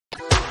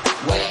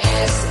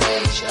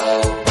we're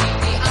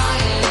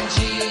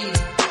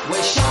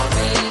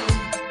shopping.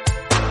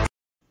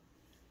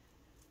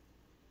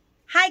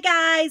 Hi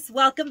guys,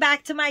 welcome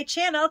back to my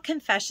channel,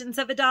 Confessions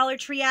of a Dollar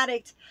Tree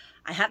Addict.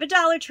 I have a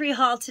Dollar Tree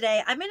haul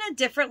today. I'm in a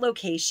different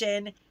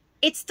location.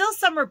 It's still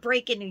summer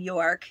break in New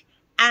York,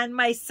 and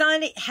my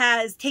son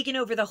has taken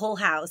over the whole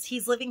house.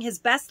 He's living his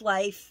best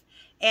life,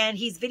 and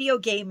he's video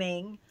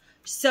gaming,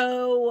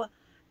 so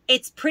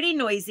it's pretty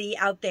noisy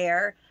out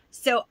there.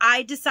 So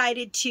I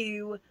decided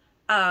to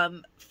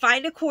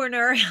find a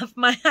corner of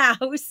my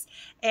house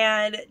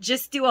and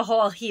just do a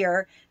haul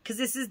here, because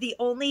this is the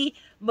only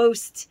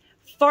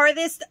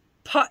farthest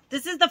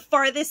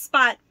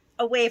spot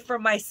away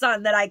from my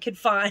son that I could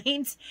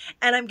find,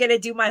 and I'm gonna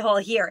do my haul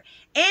here.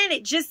 And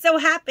it just so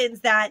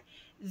happens that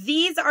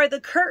these are the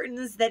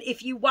curtains that,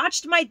 if you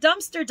watched my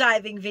dumpster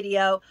diving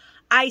video,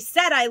 I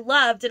said I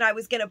loved and I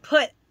was gonna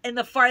put in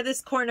the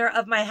farthest corner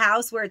of my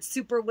house where it's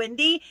super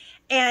windy,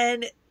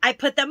 and I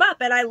put them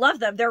up and I love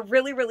them. They're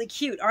really, really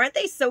cute. Aren't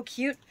they so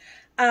cute?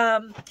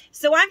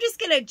 So I'm just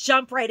gonna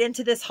jump right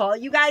into this haul,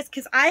 you guys,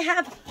 because I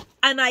have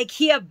an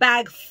IKEA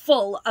bag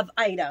full of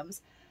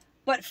items.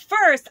 But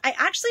first, I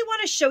actually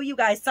want to show you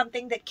guys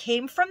something that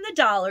came from the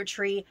Dollar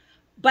Tree,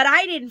 but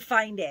I didn't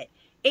find it.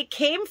 It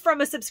came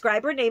from a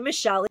subscriber named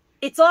Michelle.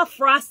 It's all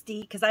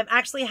frosty because I'm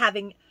actually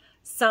having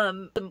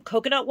some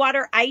coconut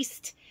water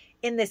iced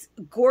in this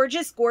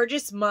gorgeous,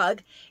 gorgeous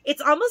mug.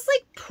 It's almost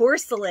like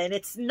porcelain.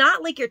 It's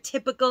not like your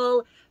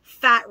typical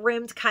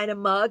fat-rimmed kind of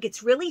mug.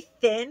 It's really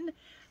thin.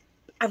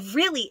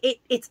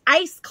 It's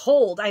ice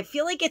cold. I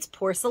feel like it's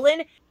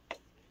porcelain.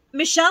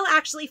 Michelle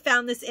actually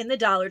found this in the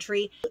Dollar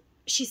Tree.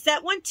 She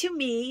sent one to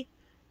me,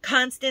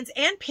 Constance,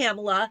 and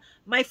Pamela,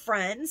 my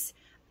friends,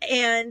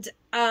 and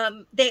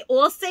they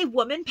all say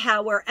woman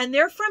power, and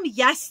they're from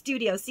Yes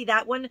Studio. See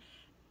that one?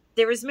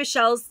 There was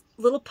Michelle's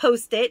little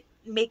post-it,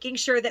 making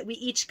sure that we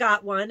each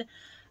got one.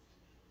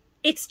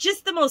 It's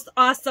just the most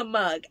awesome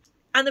mug.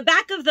 On the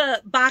back of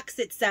the box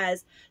it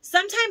says,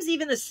 sometimes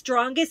even the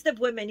strongest of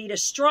women need a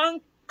strong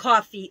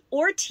coffee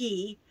or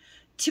tea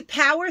to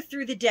power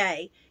through the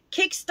day.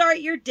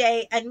 Kickstart your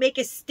day and make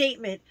a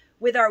statement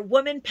with our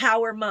woman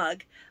power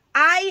mug.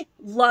 I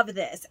love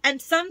this.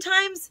 And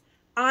sometimes,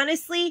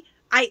 honestly,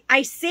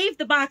 I saved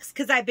the box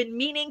because I've been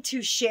meaning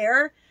to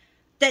share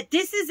that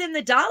this is in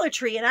the Dollar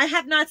Tree, and I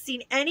have not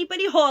seen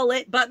anybody haul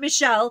it but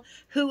Michelle,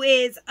 who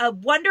is a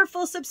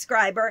wonderful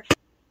subscriber.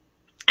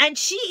 And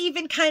she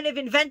even kind of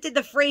invented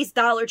the phrase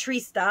Dollar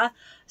Treesta.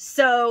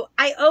 So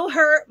I owe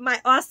her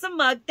my awesome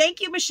mug. Thank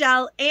you,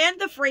 Michelle,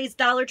 and the phrase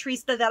Dollar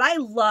Treesta that I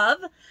love.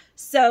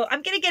 So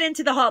I'm going to get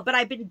into the haul, but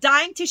I've been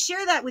dying to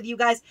share that with you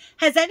guys.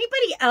 Has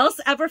anybody else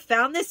ever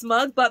found this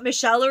mug but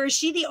Michelle, or is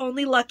she the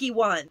only lucky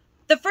one?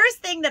 The first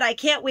thing that I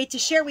can't wait to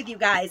share with you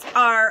guys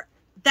are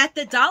that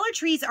the Dollar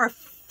Trees are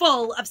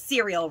full of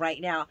cereal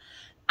right now.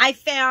 I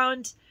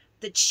found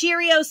the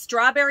Cheerios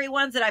strawberry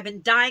ones that I've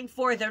been dying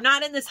for. They're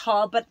not in this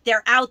haul, but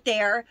they're out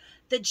there.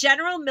 The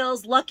General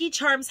Mills Lucky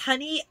Charms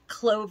Honey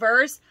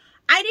Clovers.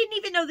 I didn't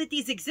even know that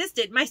these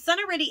existed. My son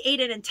already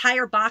ate an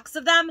entire box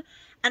of them,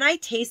 and I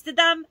tasted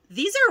them.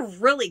 These are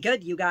really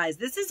good, you guys.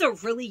 This is a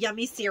really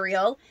yummy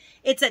cereal.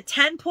 It's a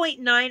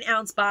 10.9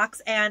 ounce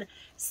box, and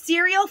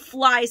cereal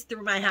flies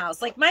through my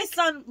house. Like, my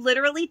son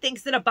literally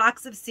thinks that a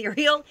box of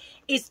cereal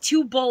is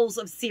 2 bowls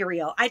of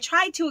cereal. I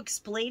tried to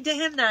explain to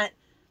him that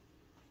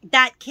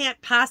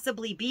can't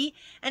possibly be,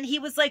 and he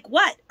was like,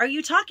 what are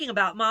you talking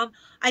about, Mom?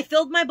 I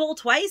filled my bowl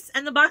twice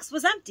and the box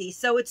was empty,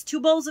 so it's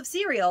 2 bowls of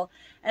cereal.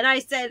 And I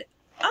said,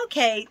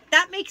 okay,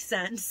 that makes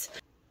sense.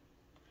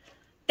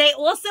 They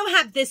also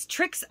have this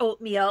Trix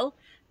oatmeal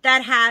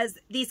that has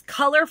these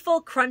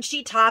colorful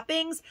crunchy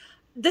toppings.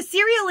 The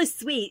cereal is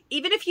sweet.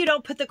 Even if you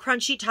don't put the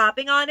crunchy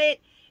topping on it,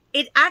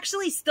 it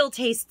actually still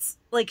tastes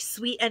like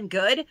sweet and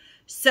good.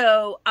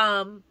 So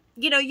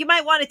you know, you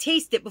might want to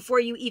taste it before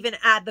you even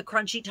add the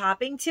crunchy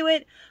topping to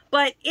it.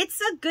 But it's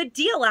a good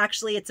deal,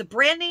 actually. It's a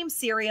brand name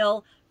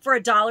cereal for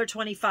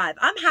 $1.25.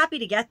 I'm happy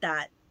to get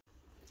that.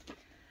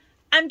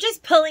 I'm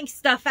just pulling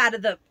stuff out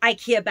of the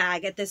IKEA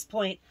bag at this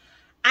point.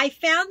 I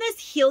found this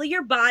Heal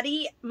Your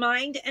Body,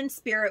 Mind, and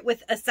Spirit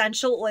with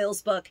Essential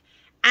Oils book.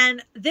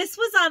 And this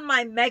was on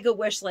my mega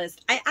wish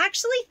list. I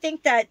actually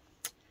think the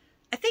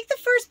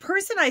first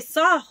person I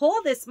saw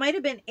haul this might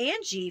have been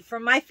Angie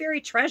from My Fairy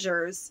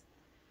Treasures.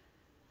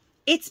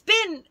 It's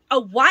been a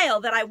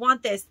while that I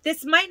want this.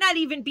 This might not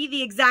even be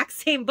the exact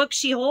same book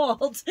she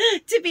hauled,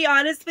 to be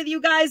honest with you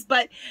guys,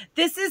 but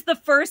this is the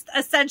first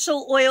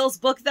essential oils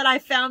book that I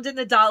found in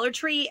the Dollar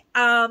Tree,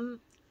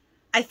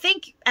 I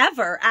think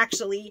ever,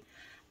 actually.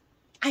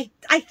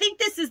 I think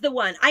this is the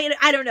one.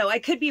 I don't know. I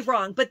could be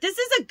wrong, but this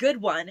is a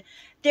good one.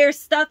 There's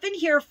stuff in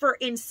here for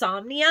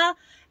insomnia,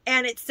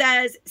 and it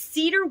says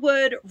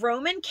cedarwood,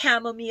 Roman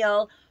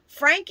chamomile,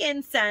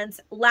 frankincense,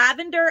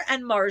 lavender,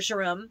 and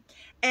marjoram.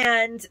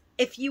 And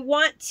if you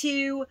want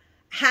to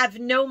have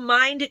no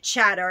mind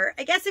chatter,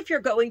 I guess if you're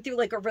going through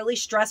like a really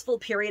stressful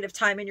period of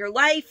time in your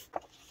life.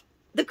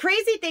 The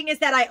crazy thing is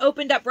that I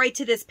opened up right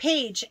to this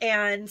page,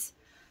 and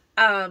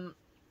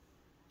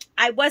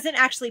I wasn't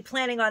actually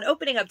planning on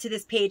opening up to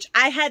this page.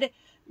 I had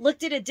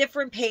looked at a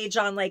different page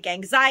on like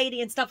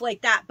anxiety and stuff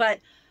like that, but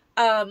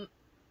I'm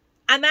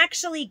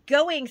actually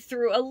going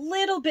through a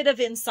little bit of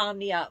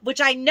insomnia, which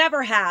I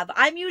never have.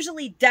 I'm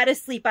usually dead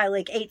asleep by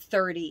like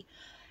 8:30.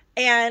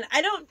 And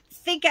I don't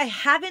think I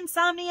have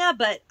insomnia,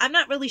 but I'm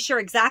not really sure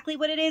exactly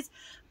what it is.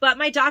 But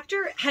my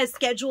doctor has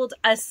scheduled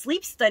a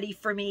sleep study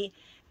for me,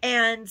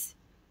 and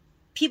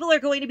people are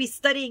going to be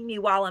studying me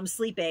while I'm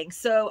sleeping.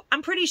 So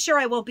I'm pretty sure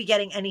I won't be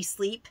getting any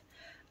sleep.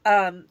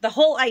 The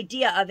whole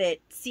idea of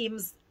it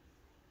seems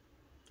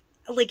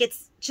like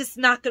it's just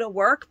not going to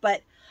work,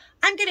 but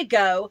I'm going to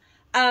go.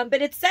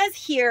 But it says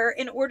here,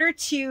 in order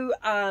to,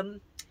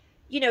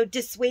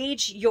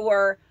 dissuade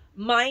your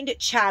mind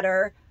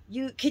chatter,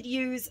 you could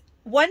use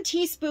 1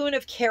 teaspoon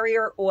of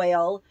carrier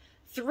oil,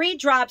 3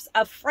 drops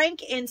of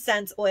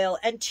frankincense oil,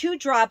 and 2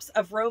 drops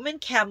of Roman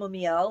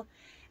chamomile.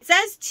 It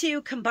says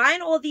to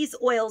combine all these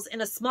oils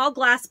in a small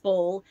glass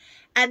bowl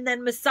and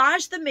then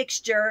massage the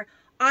mixture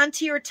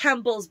onto your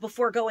temples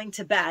before going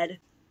to bed.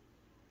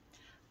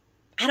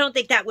 I don't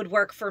think that would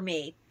work for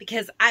me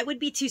because I would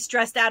be too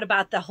stressed out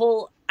about the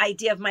whole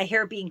idea of my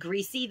hair being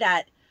greasy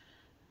that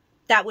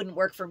wouldn't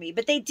work for me.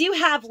 But they do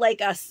have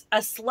like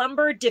a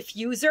slumber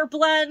diffuser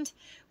blend,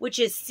 which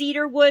is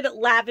cedarwood,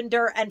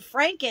 lavender, and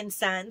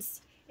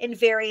frankincense in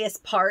various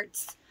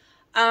parts.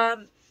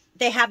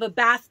 They have a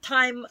bath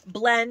time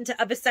blend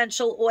of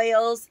essential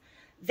oils.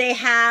 They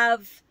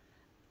have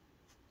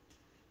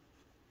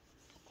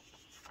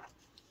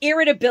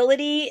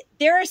irritability.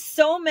 There are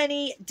so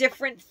many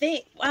different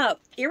things. Wow,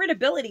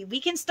 irritability.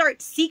 We can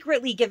start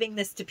secretly giving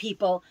this to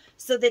people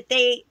so that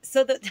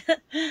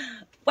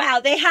wow,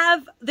 they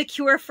have the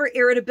cure for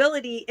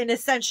irritability in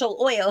essential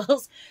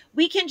oils.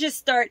 We can just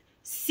start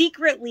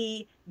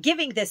secretly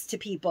giving this to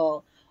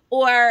people,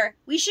 or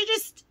we should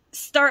just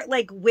start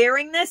like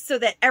wearing this so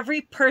that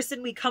every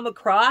person we come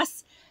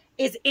across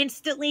is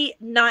instantly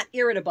not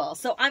irritable.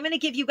 So I'm going to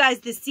give you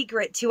guys the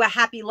secret to a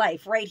happy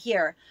life right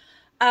here.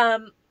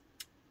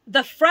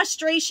 The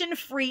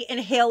frustration-free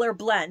inhaler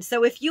blend.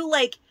 So if you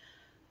like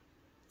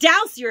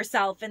douse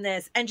yourself in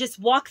this and just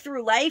walk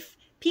through life,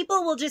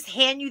 people will just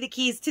hand you the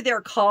keys to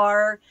their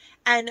car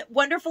and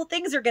wonderful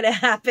things are going to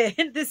happen.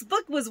 This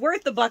book was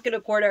worth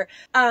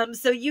 $1.25.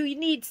 So you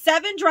need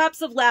 7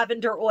 drops of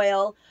lavender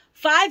oil,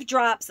 5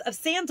 drops of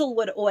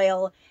sandalwood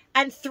oil,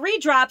 and 3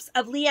 drops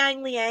of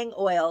liang liang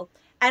oil,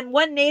 and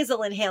 1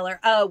 nasal inhaler.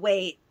 Oh,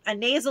 wait, a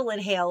nasal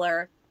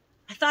inhaler.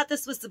 I thought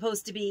this was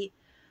supposed to be,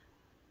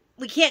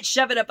 we can't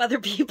shove it up other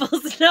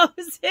people's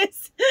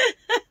noses.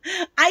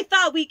 I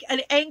thought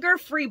an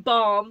anger-free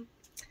balm.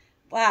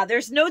 Wow,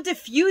 there's no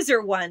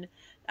diffuser one.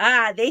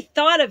 They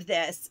thought of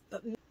this.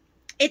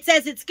 It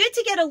says it's good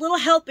to get a little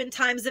help in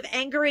times of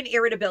anger and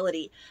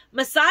irritability.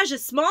 Massage a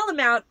small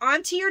amount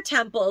onto your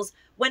temples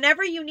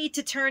whenever you need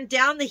to turn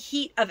down the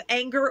heat of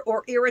anger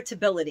or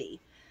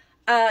irritability.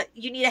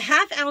 You need a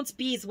 1/2 ounce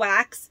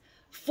beeswax,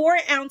 4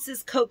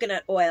 ounces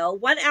coconut oil,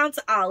 1 ounce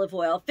olive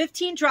oil,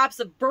 15 drops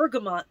of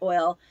bergamot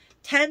oil,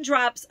 10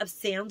 drops of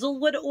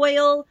sandalwood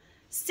oil,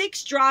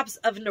 6 drops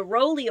of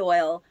neroli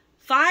oil,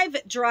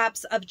 5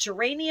 drops of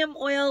geranium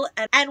oil,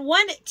 and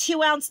 1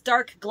 2-ounce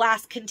dark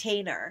glass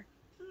container.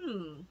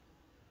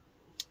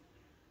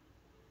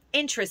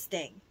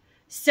 Interesting.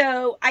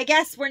 So I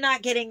guess we're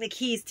not getting the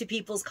keys to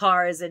people's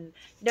cars, and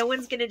no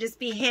one's going to just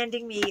be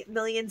handing me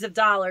millions of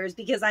dollars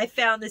because I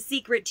found the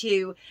secret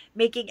to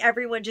making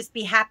everyone just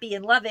be happy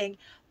and loving.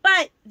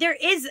 But there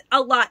is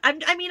a lot.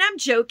 I'm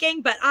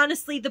joking, but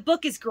honestly, the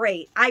book is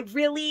great. I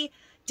really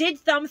did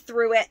thumb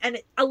through it,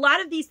 and a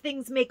lot of these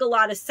things make a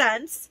lot of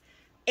sense.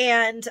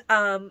 And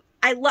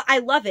I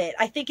love it.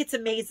 I think it's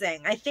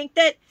amazing. I think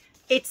that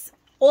it's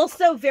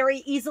also very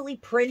easily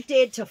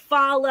printed to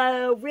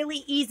follow,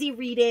 really easy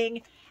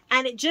reading.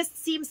 And it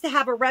just seems to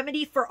have a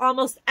remedy for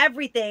almost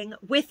everything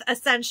with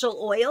essential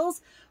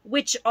oils,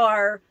 which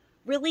are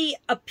really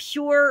a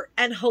pure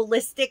and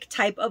holistic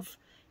type of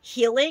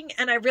healing.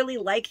 And I really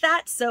like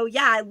that. So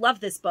yeah, I love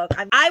this book.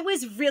 I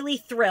was really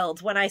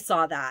thrilled when I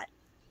saw that.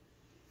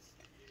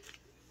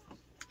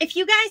 If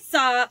you guys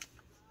saw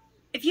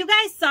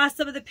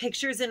some of the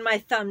pictures in my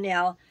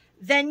thumbnail,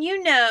 then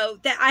you know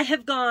that I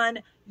have gone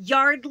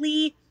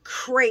Yardly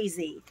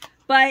crazy.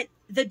 But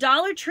the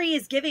Dollar Tree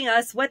is giving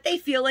us what they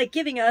feel like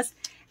giving us.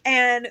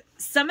 And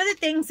some of the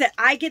things that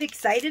I get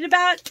excited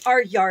about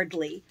are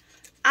Yardly.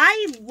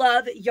 I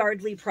love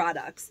Yardly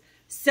products.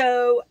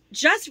 So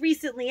just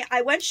recently,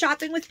 I went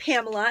shopping with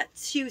Pamela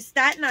to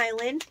Staten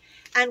Island,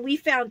 and we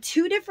found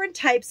 2 different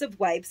types of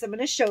wipes. I'm going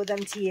to show them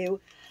to you.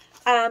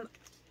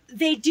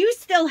 They do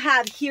still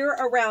have here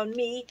around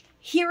me,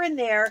 here and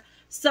there,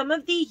 some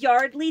of the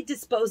Yardly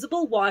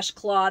disposable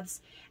washcloths.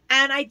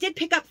 And I did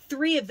pick up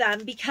 3 of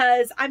them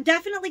because I'm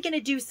definitely going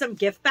to do some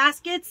gift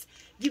baskets.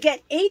 You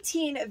get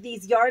 18 of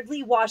these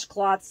Yardly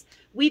washcloths.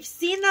 We've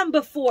seen them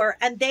before,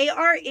 and they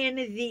are in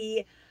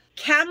the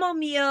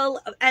chamomile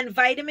and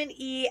vitamin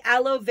E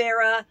aloe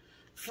vera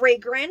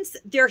fragrance.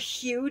 They're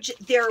huge.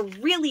 They're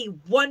really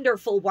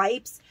wonderful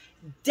wipes.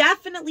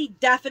 Definitely,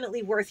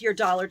 definitely worth your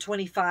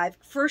 $1.25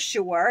 for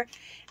sure.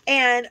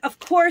 And of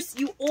course,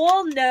 you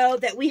all know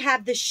that we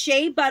have the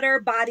shea butter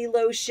body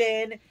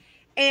lotion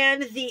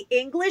and the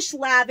English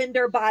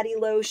lavender body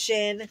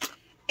lotion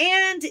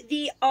and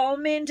the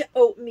almond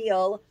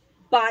oatmeal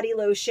body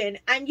lotion.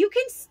 And you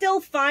can still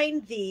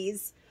find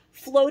these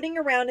floating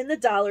around in the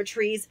Dollar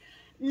Trees,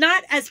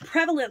 not as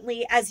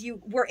prevalently as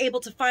you were able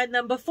to find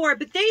them before,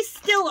 but they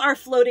still are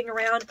floating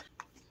around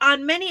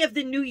on many of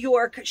the New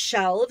York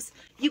shelves.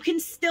 You can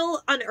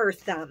still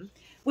unearth them,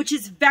 which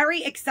is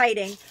very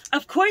exciting.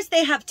 Of course,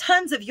 they have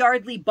tons of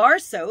Yardley bar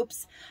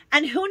soaps,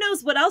 and who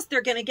knows what else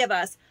they're going to give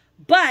us.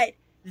 But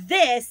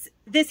this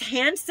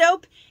hand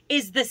soap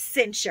is the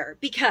cincher,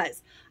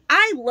 because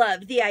I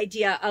love the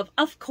idea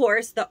of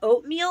course, the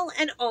oatmeal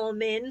and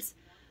almonds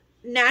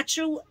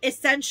natural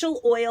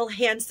essential oil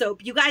hand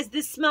soap. You guys,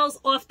 this smells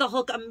off the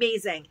hook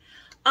amazing.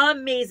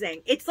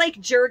 Amazing. It's like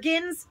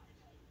Jergens.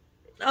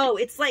 Oh,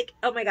 it's like,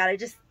 oh my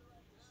God, of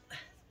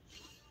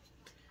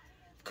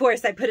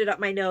course I put it up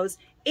my nose.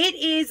 It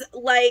is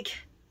like,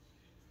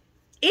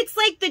 it's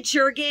like the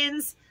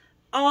Jergens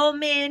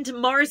almond,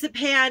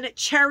 marzipan,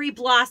 cherry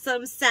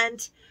blossom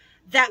scent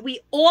that we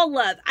all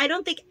love. I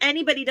don't think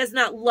anybody does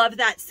not love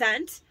that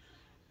scent,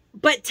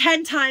 but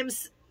 10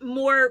 times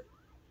more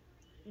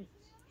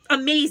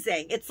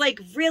amazing. It's like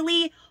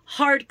really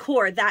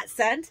hardcore, that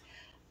scent.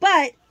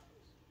 But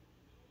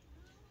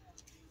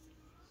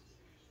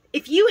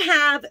if you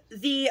have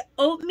the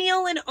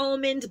oatmeal and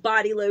almond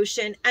body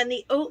lotion and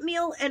the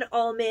oatmeal and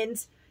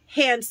almond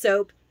hand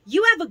soap,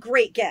 you have a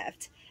great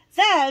gift.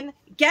 Then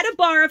get a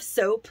bar of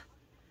soap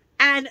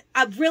and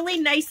a really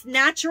nice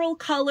natural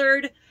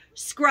colored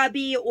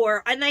scrubby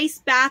or a nice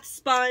bath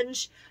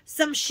sponge,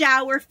 some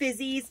shower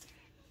fizzies.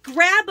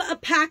 Grab a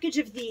package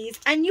of these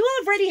and you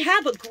already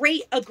have a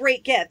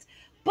great gift.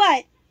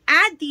 But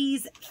add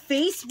these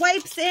face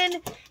wipes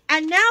in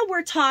and now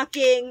we're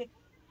talking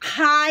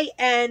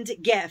high-end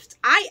gift.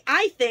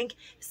 I think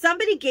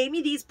somebody gave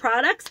me these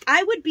products,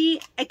 I would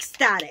be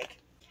ecstatic.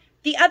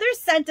 The other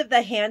scent of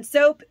the hand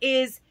soap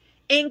is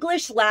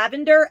English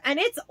lavender, and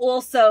it's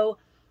also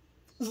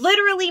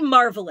literally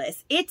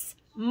marvelous. It's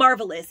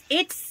marvelous.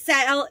 Its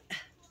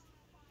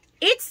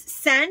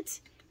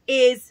scent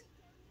is,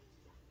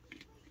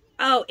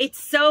 oh, it's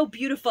so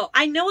beautiful.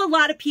 I know a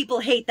lot of people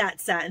hate that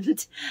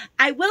scent.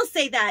 I will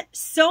say that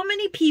so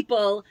many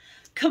people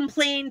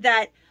complain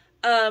that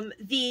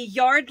the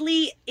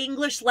Yardley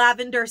English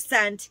lavender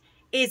scent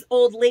is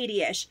old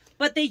ladyish,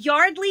 but the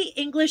Yardley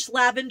English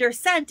lavender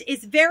scent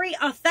is very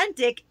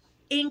authentic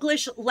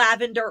English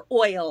lavender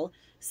oil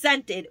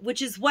scented,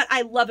 which is what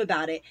I love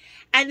about it.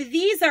 And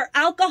these are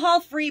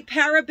alcohol-free,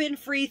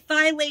 paraben-free,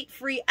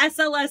 phthalate-free,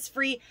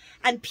 SLS-free,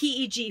 and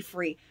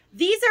PEG-free.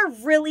 These are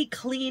really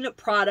clean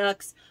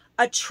products,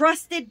 a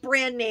trusted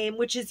brand name,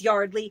 which is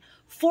Yardley,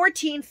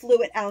 14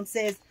 fluid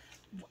ounces.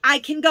 I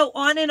can go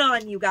on and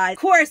on, you guys.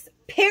 Of course,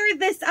 pair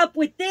this up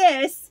with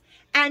this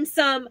and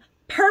some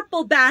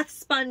purple bath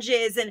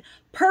sponges and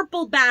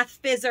purple bath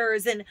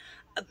fizzers and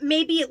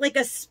maybe like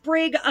a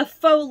sprig of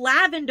faux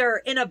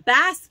lavender in a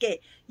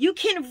basket. You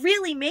can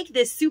really make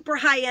this super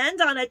high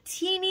end on a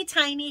teeny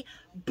tiny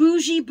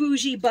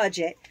bougie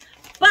budget.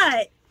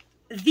 But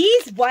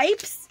these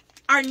wipes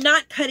are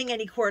not cutting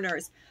any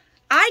corners.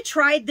 I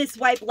tried this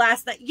wipe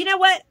last night. You know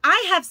what?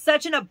 I have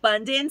such an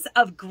abundance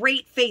of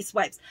great face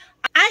wipes.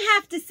 I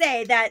have to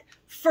say that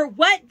for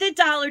what the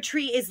Dollar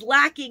Tree is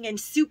lacking in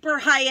super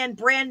high-end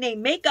brand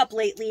name makeup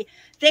lately,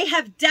 they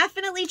have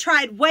definitely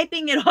tried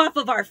wiping it off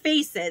of our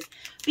faces,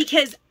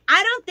 because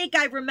I don't think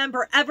I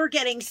remember ever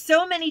getting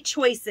so many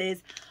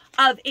choices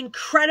of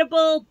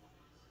incredible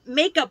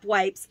makeup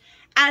wipes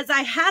as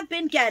I have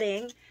been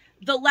getting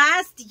the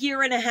last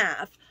year and a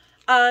half.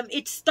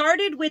 It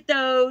started with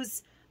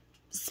those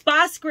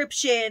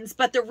Spa-scriptions,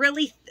 but the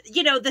really,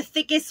 you know, the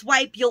thickest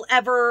wipe you'll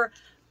ever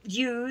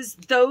use.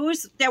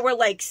 Those that were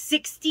like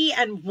 60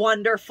 and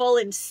wonderful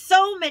and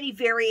so many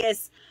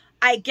various,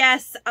 I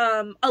guess,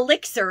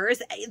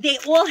 elixirs. They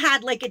all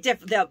had like a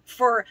different,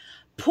 for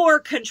pore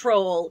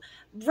control,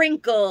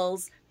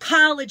 wrinkles,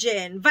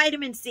 collagen,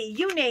 vitamin C,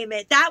 you name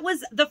it. That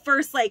was the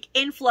first like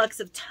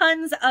influx of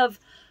tons of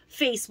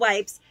face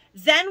wipes.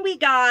 Then we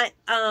got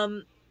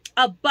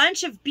a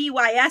bunch of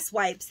BYS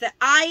wipes that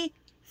I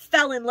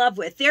fell in love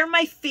with. They're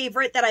my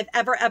favorite that I've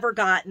ever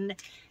gotten.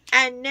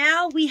 And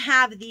now we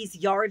have these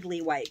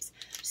Yardley wipes.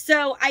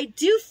 So I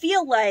do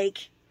feel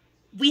like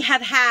we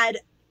have had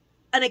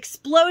an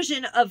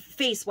explosion of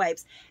face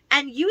wipes.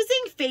 And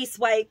using face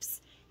wipes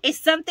is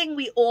something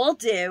we all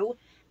do.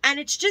 And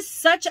it's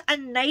just such a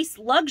nice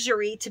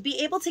luxury to be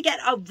able to get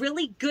a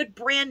really good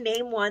brand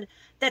name one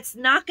that's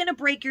not going to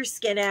break your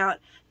skin out,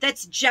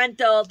 that's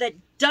gentle, that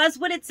does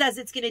what it says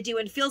it's going to do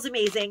and feels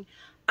amazing.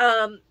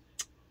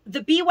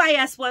 The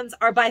BYS ones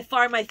are by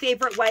far my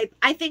favorite wipe.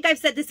 I think I've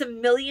said this a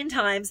million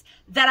times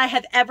that I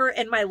have ever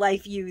in my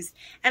life used.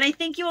 And I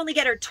think you only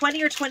get her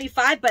 20 or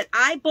 25, but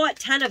I bought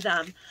 10 of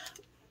them.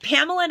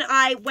 Pamela and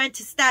I went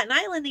to Staten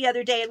Island the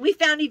other day and we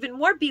found even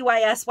more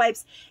BYS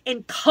wipes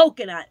in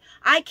coconut.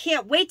 I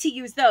can't wait to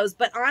use those.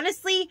 But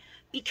honestly,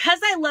 because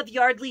I love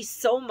Yardley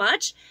so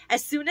much,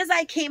 as soon as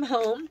I came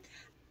home,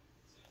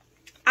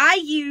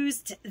 I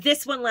used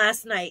this one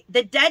last night.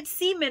 The Dead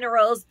Sea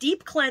Minerals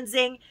Deep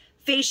Cleansing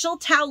Facial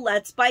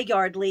Towelettes by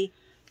Yardley.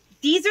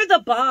 These are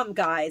the bomb,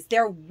 guys.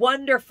 They're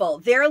wonderful.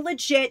 They're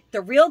legit,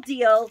 the real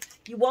deal.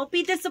 You won't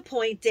be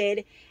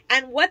disappointed.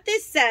 And what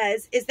this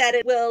says is that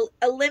it will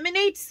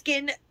eliminate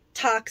skin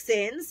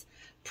toxins,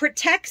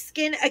 protect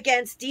skin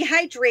against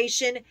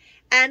dehydration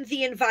and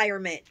the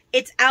environment.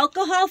 It's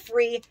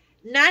alcohol-free,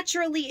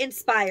 naturally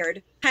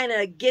inspired. Kind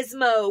of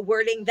gizmo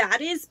wording that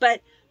is,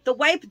 but the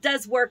wipe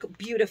does work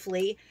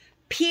beautifully.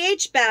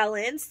 pH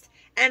balanced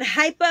and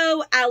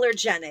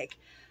hypoallergenic.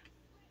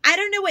 I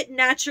don't know what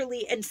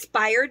naturally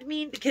inspired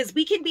mean, because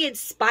we can be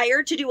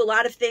inspired to do a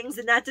lot of things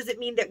and that doesn't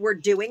mean that we're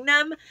doing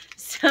them.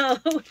 So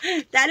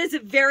that is a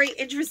very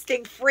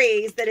interesting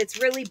phrase that it's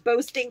really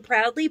boasting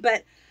proudly,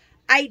 but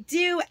I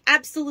do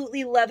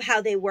absolutely love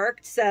how they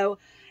worked. So,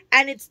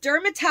 and it's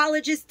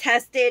dermatologist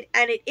tested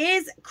and it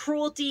is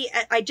cruelty.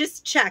 I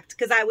just checked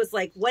because I was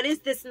like, what is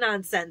this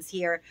nonsense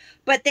here?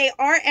 But they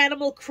are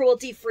animal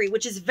cruelty free,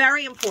 which is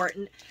very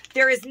important.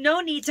 There is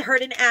no need to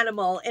hurt an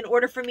animal in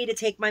order for me to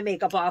take my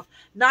makeup off.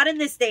 Not in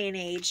this day and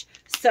age.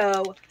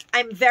 So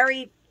I'm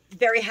very,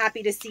 very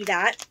happy to see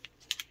that.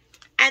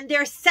 And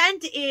their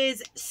scent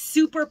is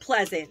super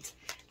pleasant.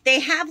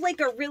 They have like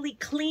a really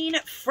clean,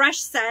 fresh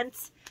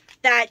scent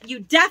that you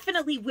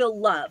definitely will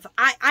love.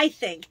 I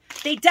think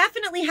they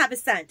definitely have a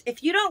scent.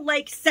 If you don't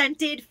like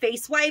scented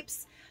face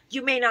wipes,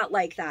 you may not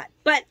like that.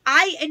 But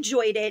I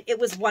enjoyed it. It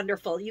was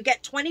wonderful. You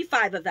get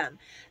 25 of them.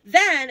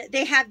 Then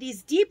they have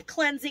these deep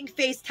cleansing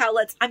face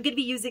towelettes. I'm going to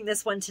be using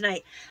this one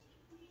tonight.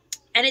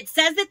 And it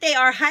says that they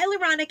are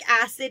hyaluronic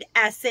acid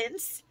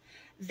essence.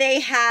 They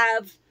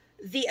have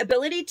the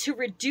ability to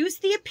reduce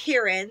the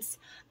appearance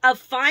of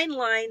fine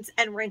lines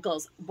and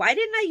wrinkles. Why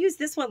didn't I use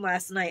this one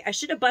last night? I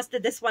should have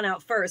busted this one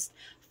out first.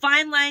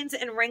 Fine lines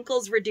and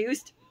wrinkles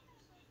reduced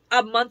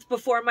a month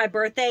before my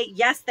birthday.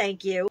 Yes,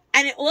 thank you.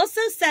 And it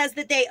also says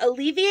that they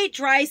alleviate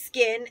dry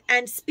skin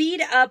and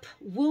speed up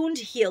wound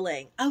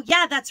healing. Oh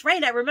yeah, that's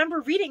right. I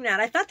remember reading that.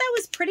 I thought that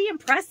was pretty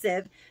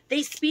impressive.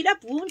 They speed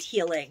up wound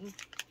healing.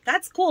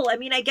 That's cool. I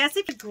mean, I guess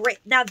it's great.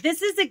 Now,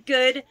 this is a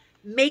good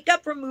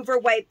makeup remover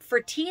wipe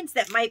for teens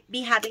that might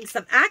be having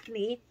some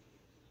acne.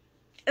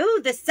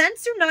 Ooh, the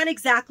scents are not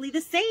exactly the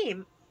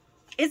same.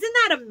 Isn't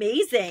that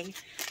amazing?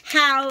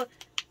 How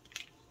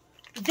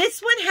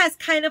this one has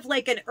kind of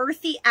like an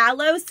earthy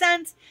aloe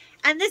scent,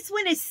 and this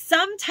one is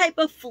some type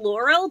of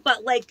floral,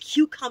 but like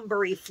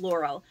cucumbery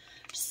floral.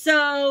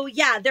 So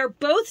yeah, they're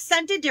both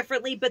scented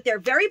differently, but they're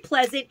very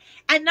pleasant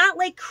and not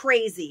like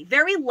crazy.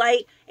 Very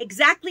light,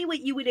 exactly what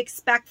you would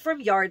expect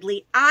from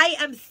Yardley. I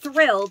am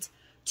thrilled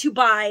to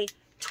buy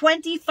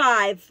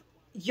 25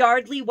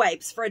 Yardley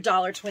wipes for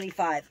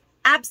 $1.25.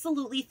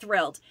 Absolutely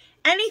thrilled.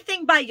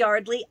 Anything by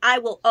Yardley, I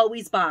will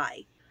always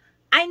buy.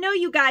 I know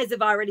you guys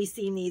have already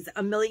seen these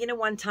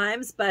 1,000,001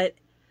 times, but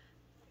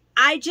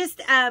I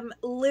just am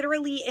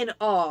literally in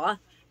awe.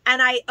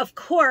 And I, of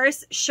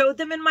course, showed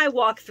them in my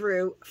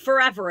walkthrough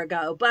forever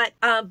ago. But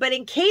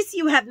in case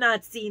you have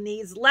not seen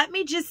these, let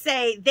me just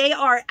say they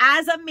are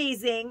as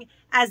amazing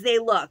as they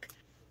look.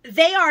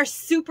 They are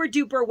super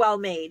duper well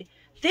made.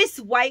 This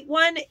white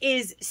one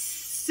is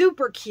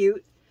super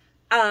cute.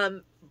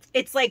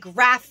 It's like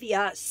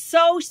raffia,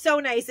 so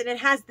nice. And it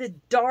has the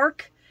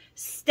dark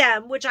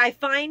stem, which I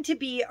find to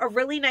be a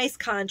really nice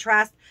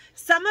contrast.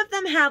 Some of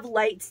them have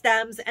light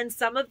stems and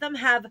some of them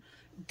have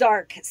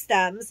dark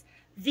stems.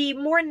 The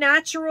more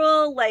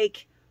natural,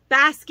 like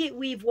basket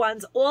weave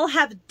ones, all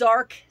have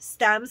dark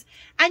stems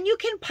and you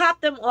can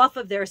pop them off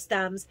of their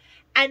stems.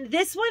 And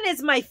this one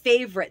is my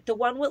favorite, the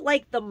one with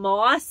like the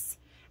moss,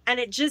 and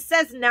it just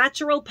says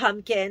natural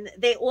pumpkin.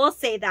 They all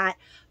say that,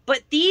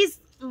 but these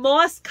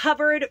moss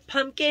covered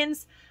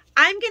pumpkins,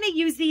 I'm going to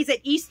use these at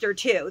Easter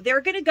too.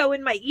 They're going to go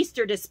in my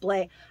Easter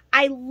display.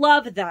 I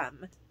love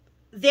them.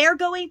 They're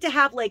going to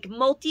have like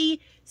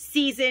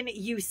multi-season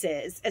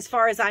uses as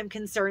far as I'm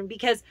concerned,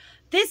 because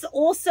this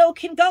also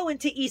can go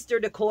into Easter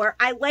decor.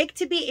 I like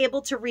to be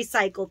able to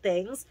recycle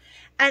things.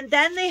 And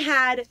then they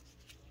had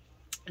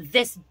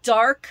this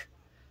dark,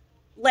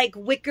 like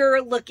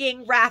wicker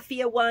looking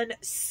raffia one.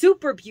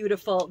 Super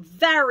beautiful.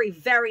 Very,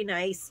 very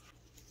nice.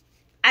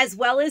 As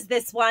well as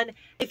this one.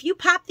 If you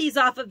pop these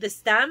off of the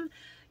stem,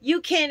 you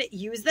can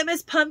use them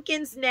as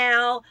pumpkins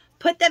now,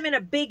 put them in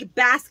a big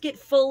basket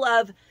full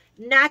of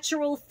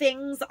natural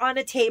things on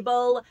a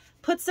table,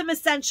 put some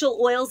essential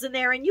oils in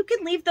there, and you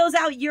can leave those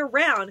out year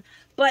round.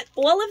 But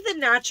all of the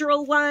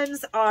natural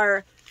ones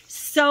are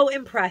so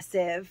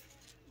impressive.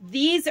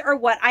 These are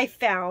what I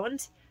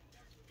found.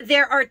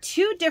 There are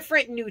two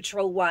different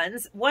neutral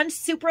ones, one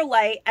super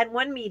light and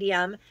one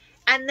medium,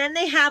 and then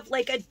they have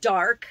like a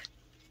dark.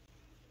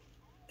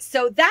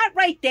 So that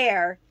right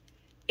there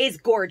is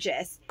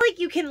gorgeous. Like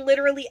you can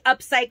literally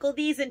upcycle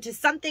these into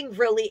something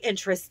really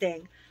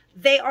interesting.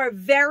 They are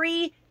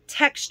very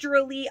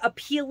texturally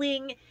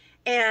appealing,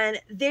 and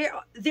there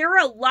are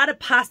a lot of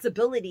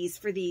possibilities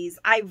for these.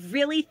 I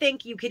really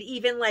think you could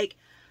even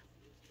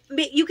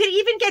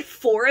get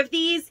 4 of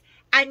these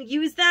and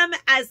use them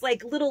as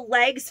like little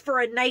legs for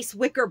a nice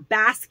wicker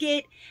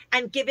basket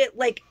and give it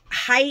like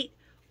height,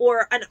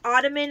 or an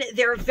ottoman.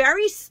 They're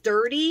very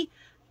sturdy.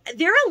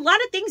 There are a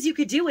lot of things you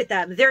could do with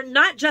them. They're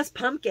not just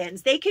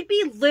pumpkins. They could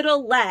be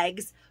little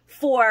legs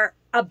for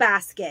a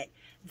basket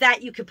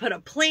that you could put a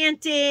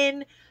plant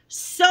in.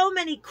 So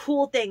many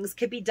cool things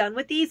could be done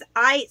with these.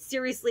 I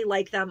seriously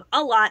like them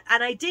a lot,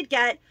 and I did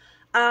get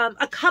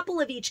a couple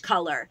of each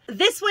color.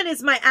 This one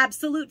is my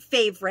absolute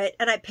favorite,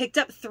 and I picked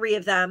up 3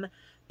 of them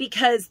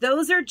because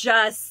those are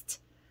just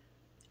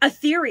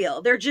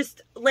ethereal. They're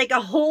just like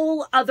a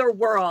whole other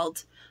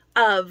world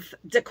of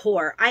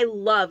decor. I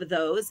love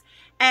those.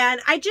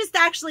 And I just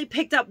actually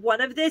picked up one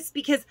of this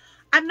because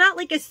I'm not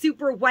like a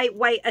super white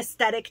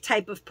aesthetic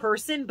type of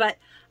person, but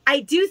I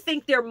do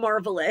think they're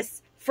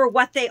marvelous for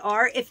what they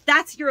are. If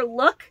that's your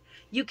look,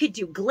 you could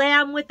do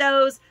glam with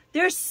those.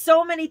 There's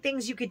so many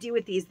things you could do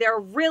with these. They're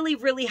really,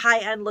 really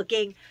high-end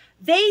looking.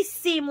 They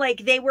seem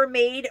like they were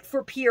made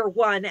for Pier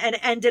 1 and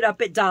ended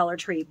up at Dollar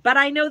Tree, but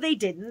I know they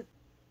didn't.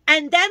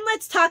 And then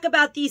let's talk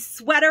about these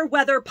sweater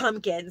weather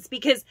pumpkins,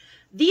 because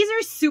these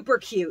are super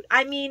cute.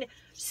 I mean,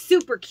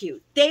 super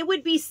cute. They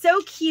would be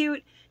so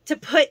cute to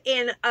put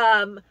in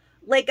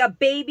like a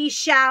baby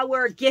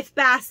shower gift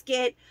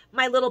basket,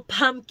 my little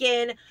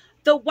pumpkin.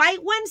 The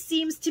white one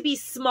seems to be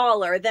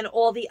smaller than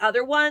all the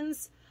other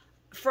ones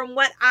from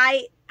what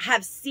I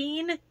have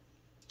seen.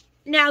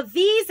 Now,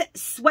 these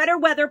sweater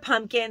weather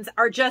pumpkins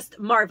are just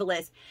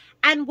marvelous.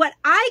 And what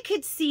I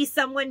could see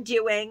someone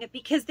doing,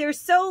 because they're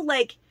so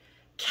like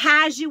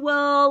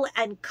casual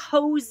and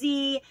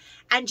cozy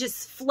and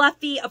just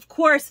fluffy, of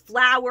course,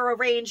 flower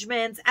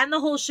arrangements and the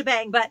whole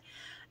shebang. But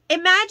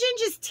imagine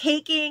just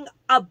taking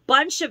a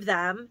bunch of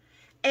them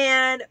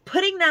and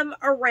putting them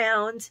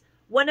around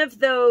one of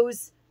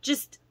those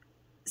just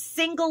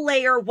single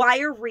layer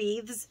wire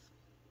wreaths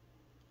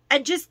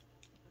and just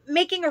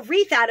making a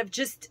wreath out of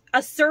just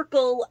a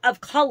circle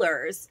of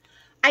colors.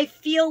 I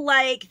feel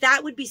like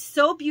that would be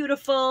so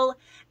beautiful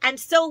and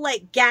so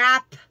like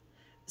Gap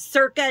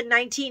circa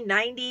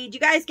 1990. Do you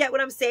guys get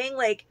what I'm saying?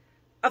 Like,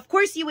 of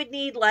course you would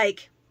need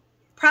like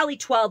probably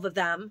 12 of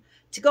them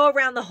to go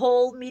around the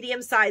whole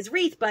medium-sized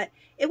wreath, but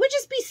it would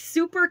just be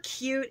super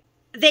cute.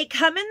 They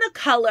come in the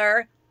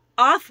color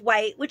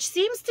off-white, which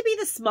seems to be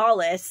the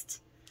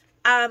smallest.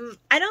 I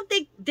don't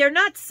think they're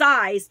not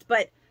sized,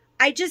 but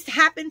I just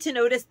happened to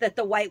notice that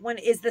the white one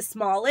is the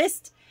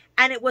smallest,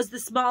 and it was the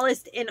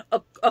smallest in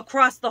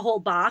across the whole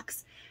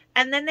box.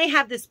 And then they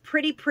have this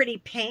pretty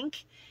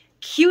pink,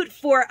 cute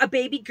for a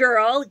baby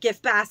girl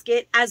gift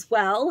basket, as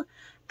well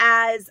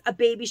as a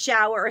baby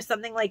shower or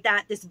something like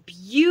that. This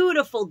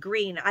beautiful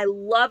green. I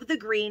love the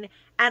green,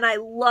 and I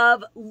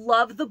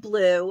love the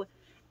blue.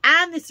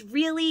 And this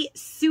really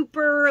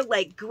super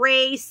like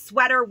gray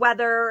sweater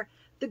weather.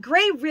 The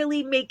gray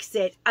really makes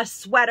it a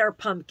sweater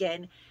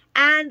pumpkin.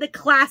 And the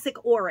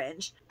classic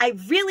orange. I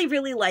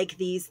really like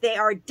these. They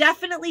are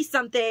definitely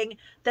something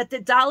that the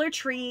Dollar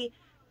Tree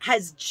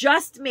has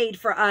just made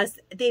for us.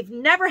 They've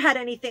never had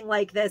anything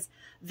like this.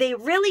 They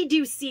really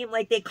do seem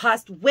like they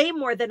cost way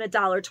more than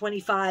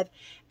 $1.25.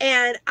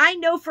 And I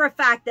know for a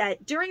fact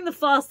that during the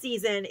fall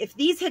season, if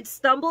these had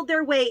stumbled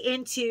their way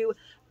into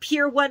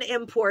Pier 1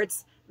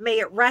 Imports, may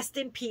it rest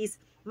in peace,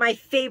 my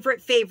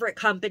favorite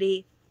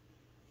company.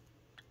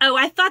 Oh,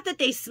 I thought that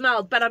they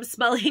smelled, but I'm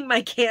smelling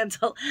my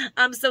candle.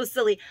 I'm so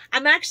silly.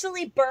 I'm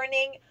actually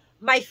burning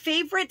my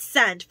favorite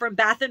scent from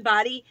Bath &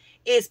 Body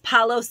is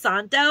Palo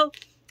Santo.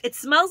 It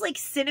smells like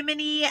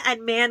cinnamony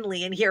and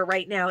manly in here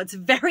right now. It's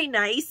very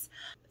nice.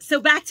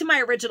 So back to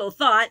my original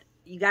thought.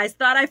 You guys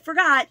thought I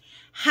forgot.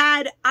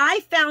 Had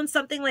I found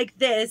something like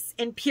this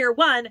in Pier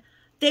 1,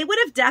 they would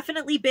have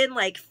definitely been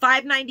like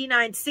 $5.99,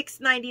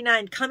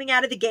 $6.99 coming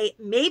out of the gate,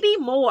 maybe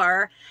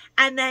more.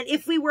 And then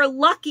if we were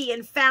lucky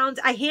and found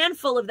a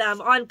handful of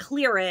them on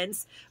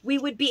clearance, we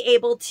would be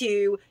able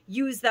to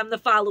use them the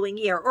following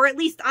year. Or at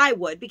least I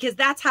would, because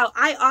that's how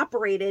I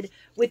operated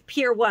with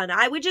Pier 1.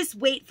 I would just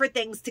wait for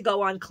things to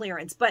go on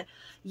clearance. But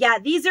yeah,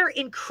 these are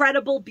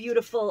incredible,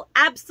 beautiful,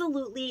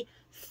 absolutely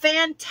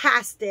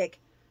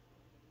fantastic.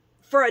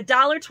 For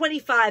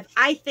 $1.25,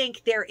 I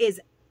think there is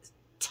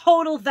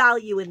total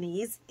value in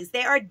these.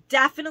 They are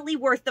definitely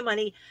worth the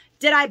money.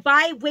 Did I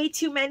buy way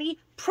too many?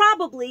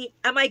 Probably.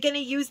 Am I going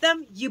to use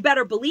them? You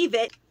better believe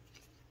it.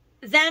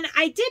 Then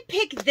I did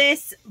pick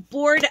this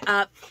board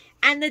up,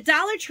 and the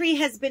Dollar Tree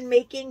has been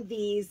making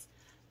these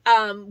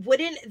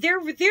wooden,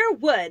 they're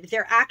wood,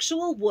 they're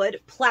actual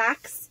wood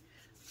plaques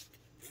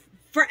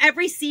for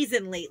every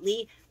season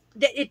lately.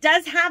 It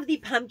does have the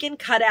pumpkin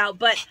cutout,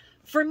 but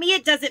for me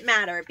it doesn't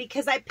matter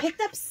because I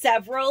picked up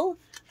several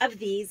of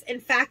these,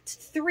 in fact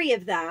 3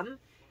 of them,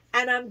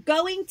 and I'm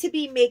going to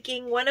be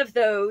making one of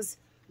those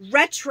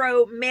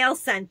retro mail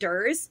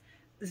centers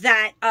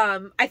that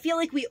I feel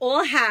like we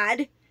all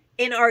had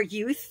in our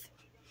youth.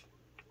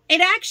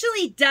 It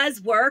actually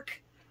does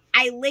work.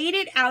 I laid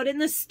it out in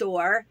the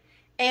store,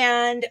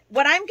 And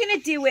what I'm going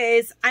to do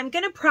is I'm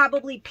going to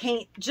probably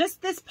paint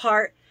just this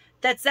part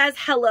that says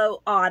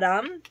Hello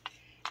Autumn.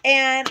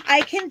 And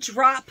I can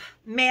drop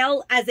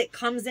mail as it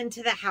comes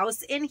into the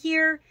house in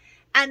here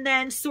and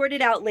then sort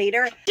it out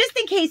later. Just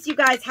in case you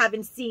guys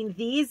haven't seen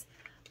these,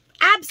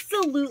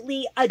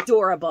 absolutely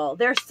adorable.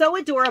 They're so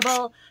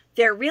adorable.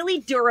 They're really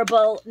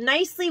durable,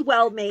 nicely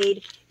well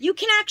made. You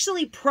can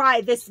actually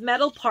pry this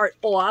metal part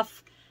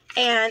off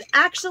and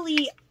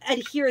actually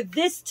adhere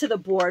this to the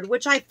board,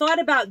 which I thought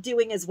about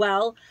doing as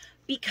well,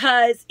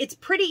 because it's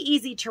pretty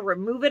easy to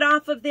remove it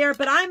off of there,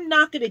 but I'm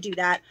not going to do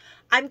that.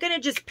 I'm going to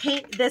just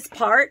paint this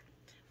part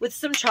with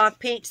some chalk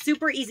paint,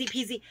 super easy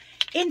peasy.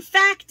 In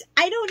fact,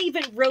 I don't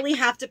even really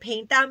have to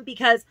paint them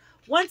because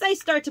once I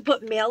start to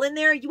put mail in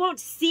there, you won't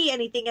see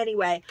anything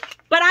anyway.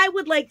 But I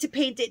would like to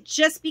paint it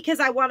just because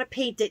I want to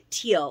paint it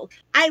teal.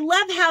 I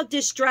love how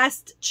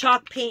distressed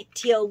chalk paint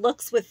teal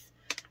looks with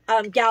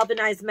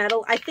galvanized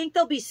metal. I think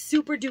they'll be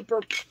super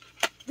duper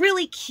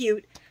really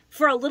cute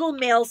for a little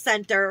mail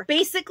center.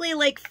 Basically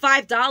like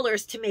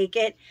 $5 to make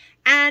it.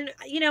 And,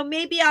 you know,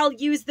 maybe I'll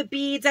use the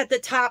beads at the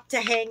top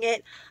to hang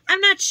it.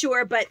 I'm not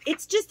sure, but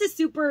it's just a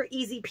super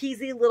easy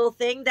peasy little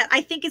thing that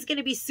I think is going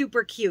to be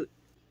super cute.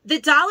 The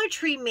Dollar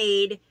Tree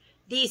made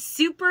these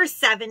super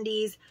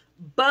 70s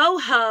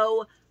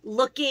boho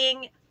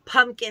looking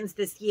pumpkins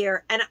this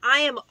year, and I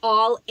am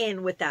all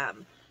in with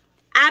them.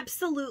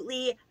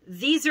 Absolutely,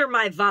 these are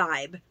my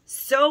vibe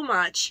so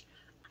much.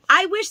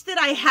 I wish that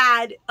I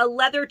had a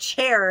leather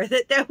chair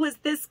that was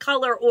this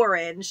color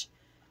orange.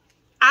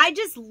 I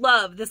just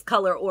love this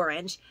color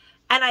orange,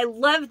 and I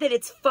love that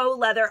it's faux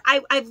leather.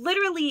 I've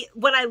literally,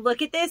 when I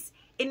look at this,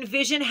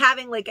 envision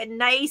having like a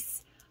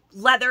nice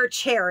leather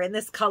chair in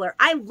this color.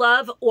 I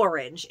love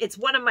orange. It's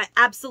one of my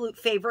absolute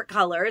favorite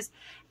colors,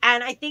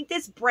 and I think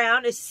this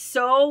brown is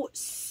so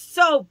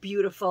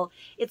beautiful.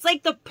 It's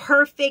like the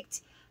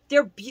perfect,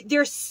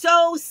 they're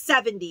so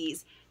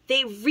 70s.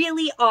 They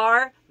really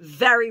are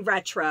very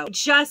retro.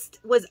 Just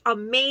was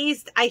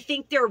amazed. I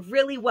think they're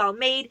really well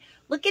made.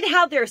 Look at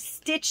how they're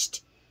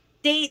stitched.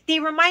 They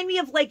remind me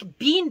of like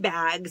bean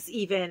bags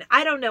even.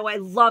 I don't know. I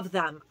love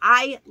them.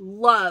 I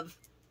love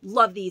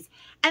these.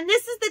 And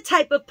this is the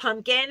type of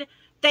pumpkin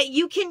that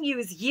you can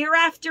use year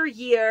after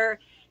year.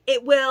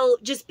 It will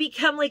just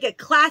become like a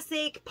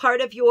classic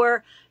part of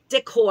your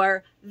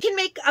decor. You can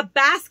make a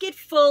basket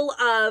full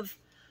of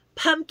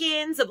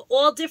pumpkins of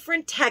all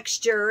different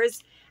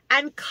textures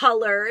and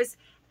colors.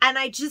 And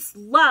I just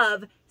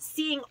love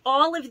seeing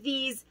all of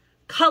these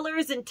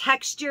colors and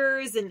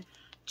textures and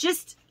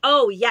just,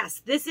 oh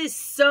yes, this is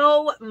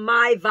so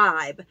my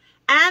vibe.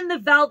 And the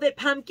velvet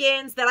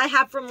pumpkins that I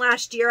have from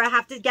last year, I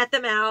have to get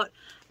them out.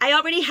 I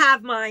already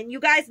have mine. You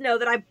guys know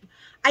that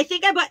I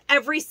think I bought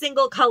every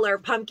single color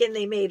pumpkin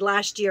they made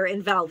last year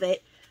in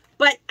velvet.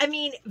 But I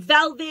mean,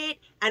 velvet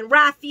and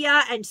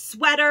raffia and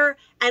sweater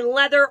and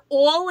leather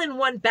all in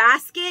one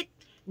basket.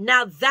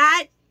 Now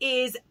that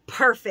is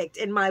perfect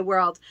in my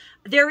world.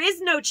 There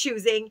is no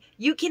choosing.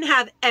 You can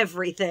have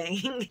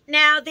everything.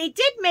 Now, they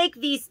did make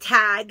these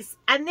tags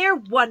and they're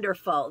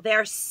wonderful.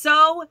 They're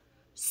so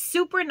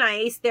super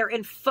nice. They're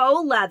in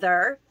faux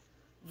leather.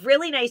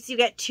 Really nice. You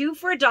get 2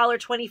 for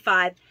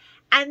 $1.25.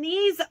 And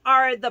these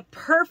are the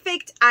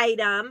perfect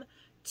item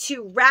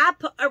to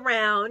wrap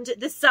around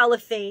the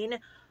cellophane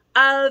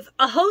of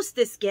a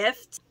hostess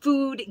gift.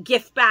 Food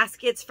gift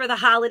baskets for the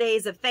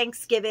holidays of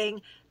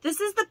Thanksgiving. This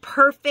is the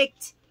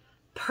perfect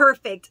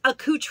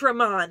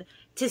accoutrement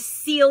to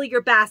seal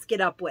your basket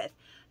up with.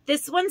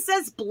 This one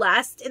says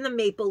blessed in the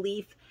maple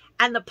leaf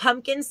and the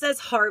pumpkin says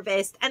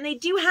harvest, and they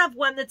do have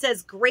one that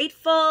says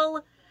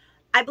grateful,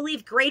 I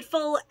believe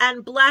grateful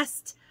and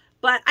blessed,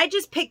 but I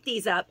just picked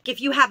these up. If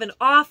you have an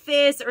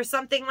office or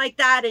something like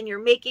that and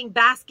you're making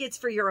baskets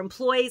for your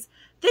employees,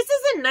 this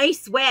is a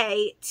nice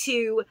way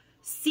to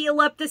seal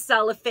up the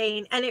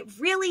cellophane, and it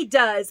really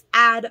does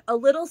add a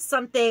little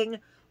something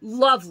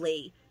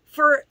lovely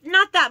for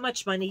not that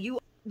much money. You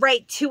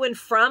write to and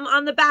from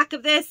on the back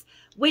of this,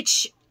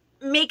 which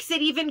makes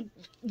it even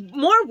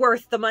more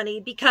worth the money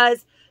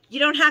because you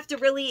don't have to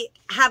really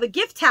have a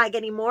gift tag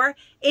anymore.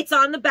 It's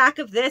on the back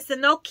of this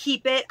and they'll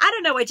keep it. I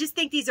don't know. I just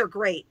think these are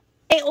great.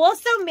 They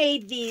also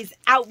made these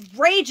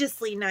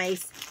outrageously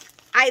nice.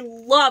 I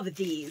love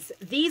these.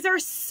 These are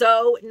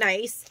so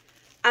nice.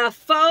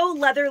 Faux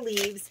leather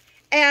leaves.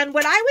 And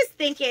what I was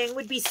thinking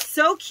would be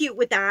so cute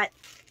with that,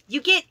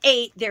 you get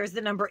 8. There's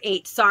the number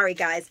 8. Sorry,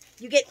 guys.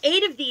 You get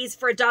 8 of these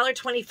for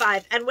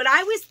 $1.25. And what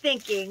I was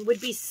thinking would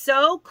be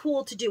so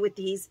cool to do with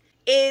these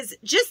is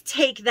just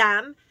take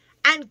them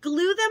and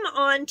glue them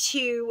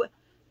onto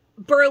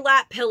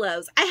burlap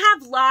pillows. I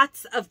have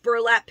lots of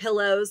burlap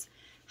pillows.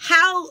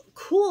 How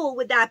cool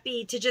would that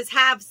be to just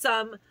have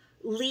some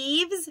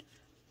leaves,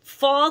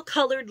 fall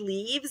colored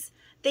leaves?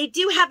 They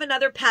do have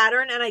another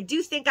pattern, and I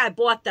do think I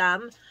bought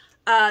them.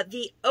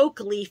 The oak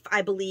leaf,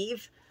 I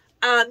believe.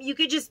 You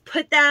could just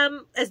put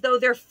them as though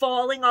they're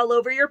falling all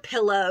over your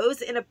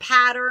pillows in a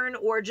pattern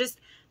or just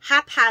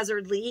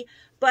haphazardly.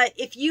 But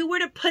if you were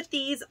to put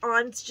these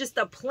on just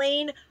a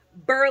plain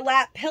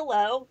burlap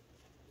pillow,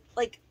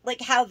 like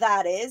how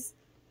that is.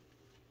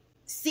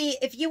 See,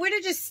 if you were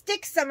to just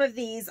stick some of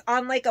these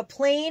on like a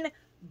plain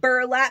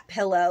burlap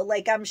pillow,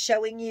 like I'm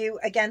showing you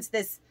against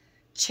this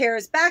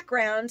chair's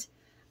background,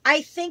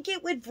 I think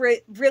it would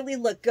really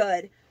look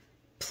good.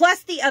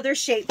 Plus the other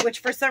shape, which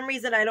for some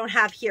reason I don't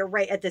have here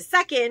right at this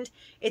second.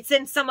 It's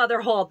in some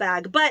other haul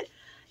bag, but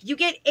you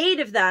get 8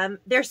 of them.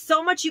 There's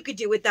so much you could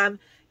do with them.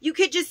 You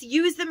could just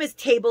use them as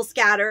table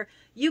scatter.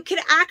 You could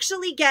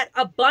actually get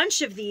a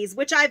bunch of these,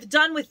 which I've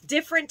done with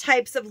different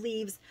types of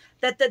leaves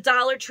that the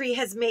Dollar Tree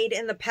has made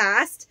in the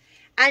past.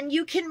 And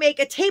you can make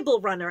a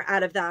table runner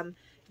out of them.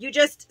 You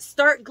just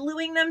start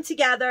gluing them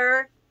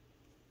together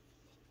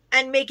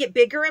and make it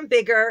bigger and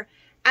bigger.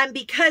 And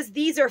because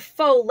these are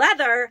faux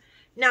leather,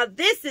 now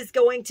this is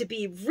going to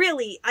be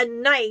really a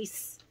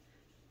nice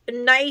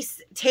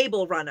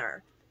table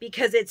runner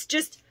because it's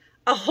just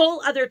a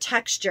whole other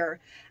texture.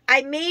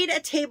 I made a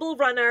table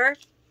runner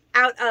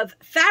out of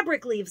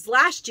fabric leaves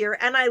last year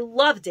and I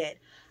loved it.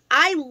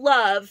 I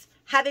love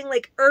having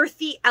like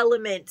earthy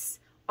elements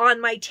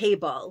on my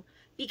table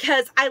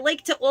because I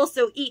like to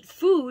also eat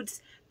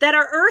foods that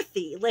are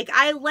earthy. Like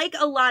I like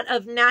a lot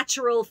of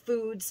natural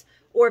foods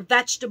or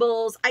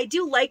vegetables. I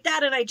do like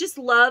that, and I just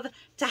love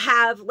to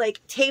have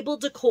like table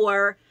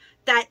decor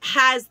that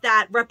has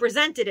that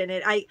represented in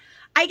it. I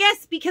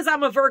guess because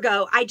I'm a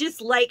Virgo, I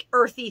just like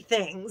earthy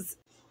things.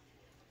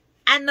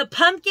 And the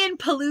pumpkin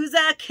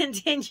palooza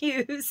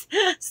continues.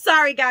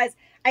 Sorry guys,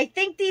 I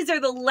think these are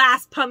the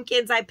last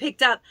pumpkins I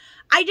picked up.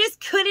 I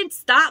just couldn't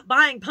stop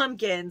buying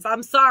pumpkins.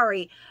 I'm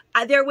sorry.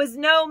 There was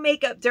no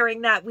makeup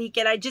during that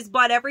weekend. I just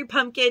bought every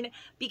pumpkin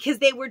because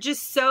they were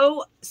just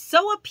so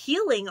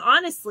appealing,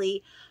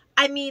 honestly.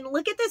 I mean,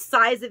 look at the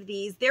size of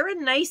these. They're a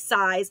nice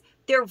size.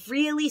 They're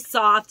really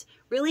soft,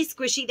 really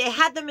squishy. They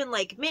had them in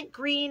like mint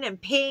green and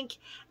pink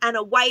and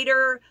a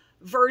whiter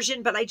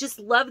version, but I just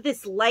love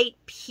this light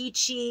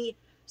peachy,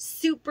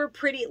 super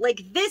pretty.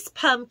 Like this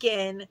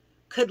pumpkin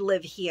could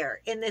live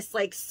here in this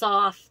like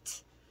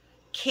soft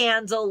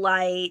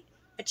candlelight.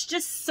 It's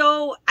just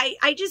so,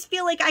 I just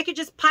feel like I could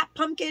just pop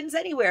pumpkins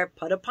anywhere.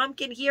 Put a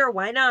pumpkin here,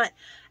 why not?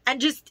 And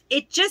just,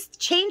 it just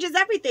changes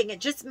everything. It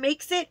just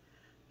makes it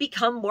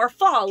become more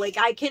fall. Like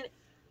I can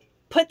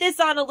put this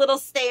on a little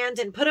stand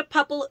and put a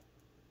couple,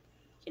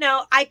 you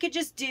know, I could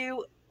just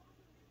do,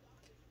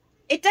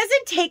 it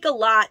doesn't take a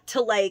lot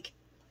to like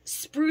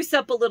spruce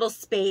up a little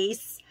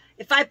space.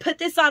 If I put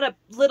this on a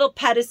little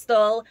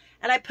pedestal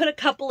and I put a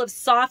couple of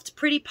soft,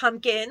 pretty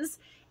pumpkins,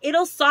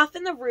 it'll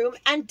soften the room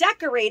and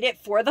decorate it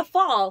for the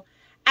fall.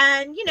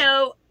 And, you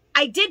know,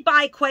 I did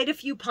buy quite a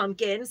few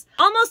pumpkins.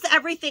 Almost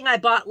everything I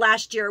bought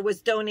last year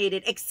was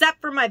donated except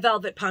for my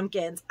velvet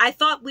pumpkins. I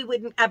thought we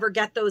wouldn't ever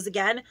get those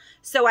again,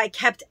 so I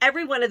kept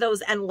every one of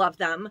those and love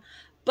them.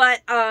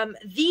 But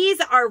these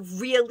are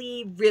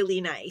really,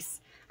 really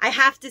nice. I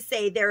have to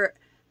say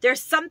there's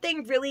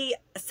something really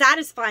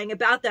satisfying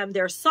about them.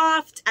 They're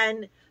soft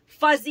and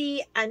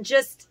fuzzy and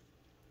just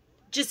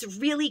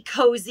really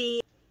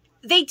cozy.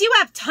 They do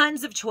have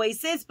tons of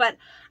choices, but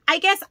I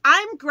guess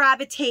I'm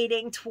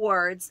gravitating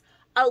towards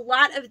a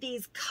lot of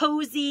these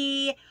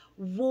cozy,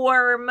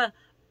 warm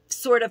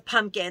sort of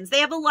pumpkins. They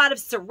have a lot of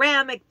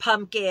ceramic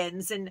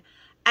pumpkins and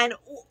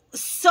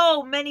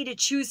so many to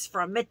choose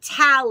from,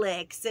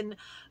 metallics and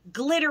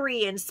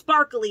glittery and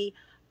sparkly.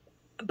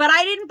 But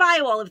I didn't buy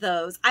all of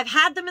those. I've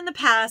had them in the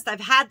past.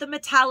 I've had the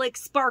metallic,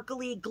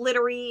 sparkly,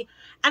 glittery,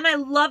 and I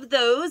love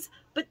those.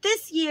 But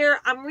this year,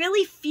 I'm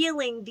really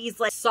feeling these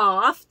like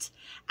soft,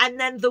 and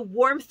then the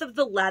warmth of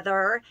the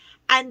leather,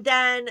 and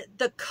then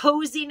the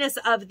coziness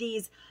of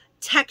these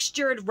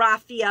textured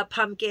raffia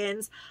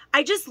pumpkins.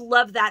 I just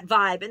love that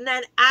vibe. And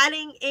then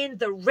adding in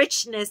the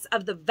richness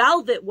of the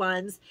velvet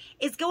ones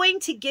is going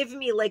to give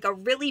me like a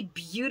really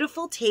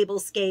beautiful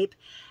tablescape.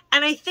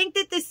 And I think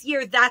that this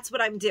year, that's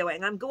what I'm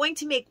doing. I'm going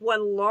to make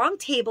one long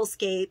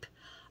tablescape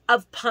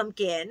of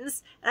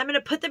pumpkins, and I'm going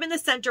to put them in the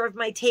center of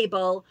my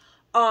table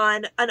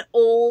on an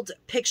old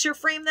picture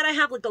frame that I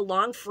have, like a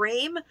long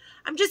frame.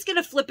 I'm just going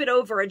to flip it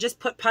over and just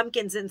put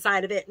pumpkins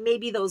inside of it,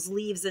 maybe those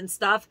leaves and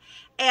stuff.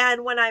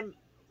 And when I'm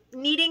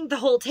needing the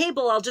whole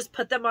table, I'll just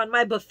put them on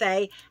my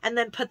buffet and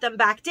then put them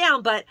back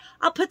down. But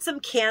I'll put some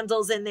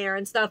candles in there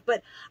and stuff.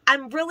 But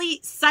I'm really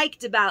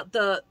psyched about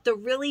the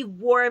really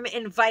warm,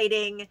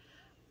 inviting,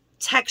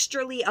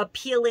 texturally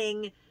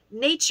appealing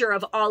nature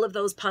of all of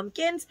those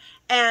pumpkins.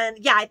 And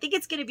yeah, I think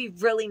it's going to be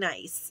really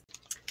nice.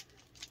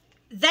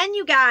 Then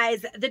you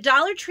guys, the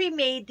Dollar Tree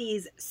made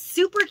these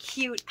super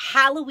cute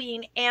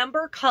Halloween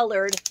amber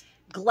colored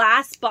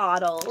glass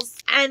bottles.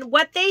 And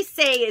what they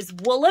say is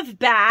wool of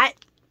bat,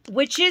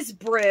 witch's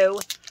brew.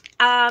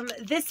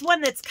 This one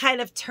that's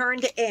kind of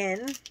turned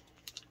in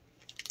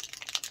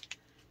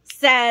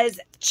says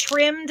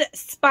trimmed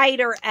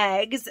spider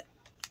eggs,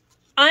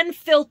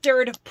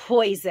 unfiltered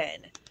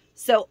poison.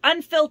 So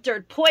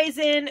unfiltered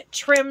poison,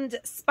 trimmed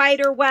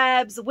spider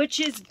webs,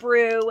 witch's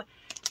brew,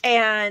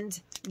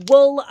 and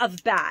wool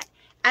of bat.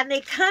 And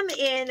they come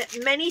in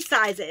many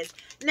sizes.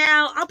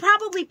 Now, I'll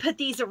probably put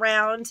these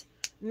around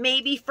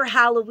maybe for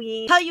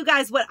Halloween. Tell you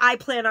guys what I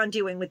plan on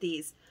doing with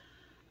these.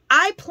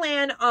 I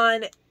plan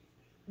on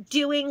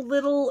doing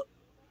little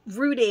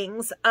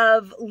rootings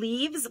of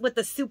leaves with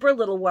the super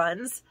little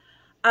ones,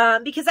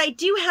 because I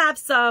do have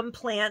some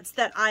plants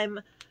that I'm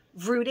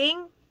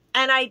rooting,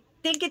 and I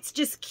think it's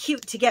just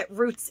cute to get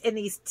roots in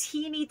these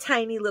teeny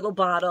tiny little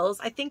bottles.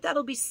 I think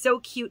that'll be so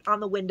cute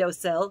on the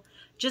windowsill.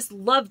 Just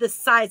love the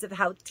size of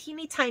how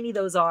teeny tiny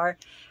those are.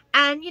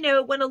 And you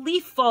know, when a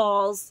leaf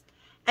falls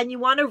and you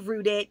want to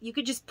root it, you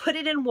could just put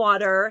it in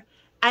water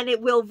and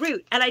it will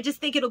root. And I just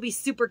think it'll be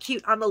super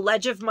cute on the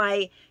ledge of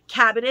my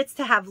cabinets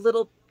to have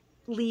little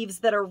leaves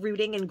that are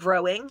rooting and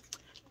growing.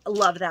 I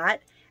love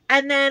that.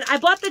 And then I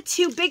bought the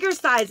 2 bigger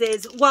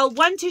sizes. Well,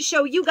 one to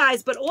show you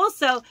guys, but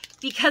also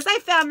because I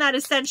found that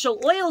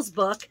essential oils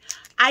book,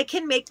 I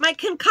can make my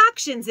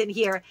concoctions in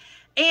here.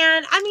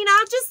 And I mean,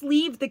 I'll just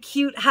leave the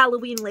cute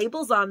Halloween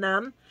labels on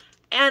them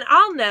and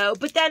I'll know,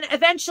 but then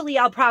eventually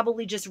I'll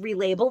probably just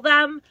relabel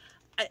them.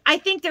 I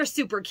think they're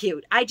super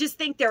cute. I just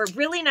think they're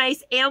really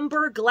nice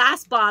amber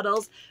glass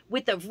bottles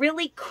with a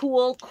really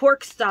cool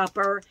cork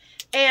stopper.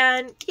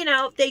 And, you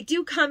know, they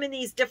do come in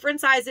these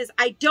different sizes.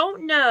 I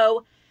don't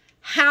know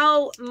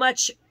how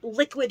much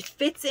liquid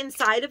fits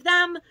inside of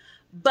them,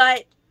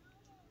 but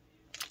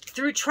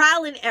through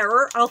trial and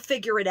error, I'll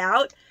figure it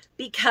out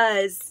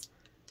because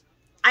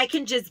I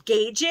can just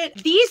gauge it.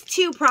 These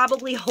 2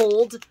 probably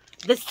hold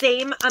the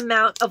same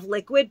amount of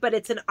liquid, but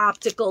it's an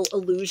optical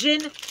illusion.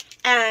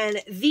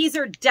 And these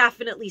are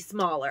definitely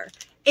smaller,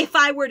 if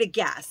I were to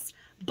guess.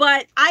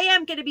 But I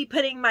am going to be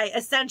putting my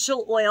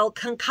essential oil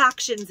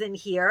concoctions in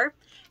here.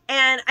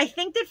 And I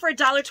think that for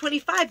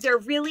 $1.25, they're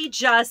really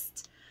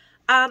just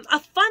a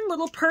fun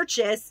little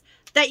purchase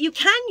that you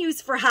can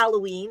use for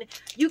Halloween.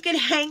 You can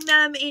hang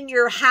them in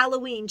your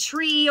Halloween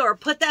tree or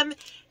put them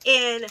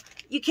in,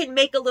 you can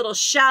make a little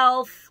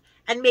shelf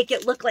and make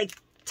it look like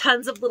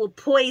tons of little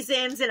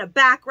poisons in a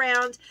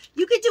background.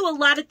 You could do a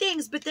lot of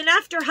things, but then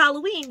after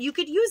Halloween, you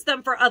could use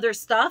them for other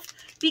stuff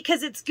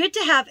because it's good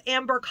to have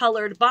amber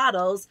colored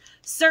bottles.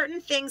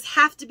 Certain things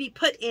have to be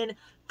put in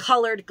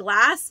colored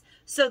glass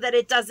so that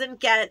it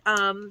doesn't get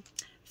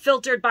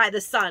filtered by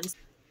the sun.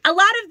 A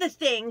lot of the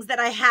things that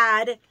I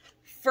had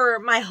for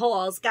my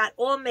hauls got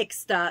all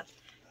mixed up,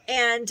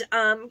 and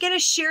I'm going to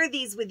share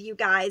these with you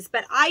guys,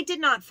 but I did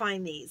not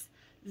find these.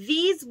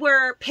 These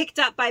were picked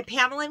up by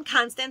Pamela and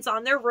Constance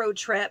on their road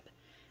trip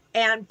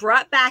and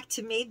brought back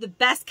to me. The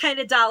best kind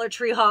of Dollar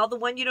Tree haul, the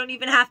one you don't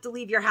even have to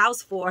leave your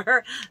house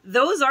for.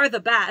 Those are the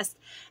best.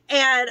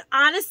 And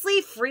honestly,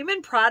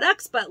 Freeman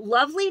products, but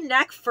lovely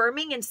neck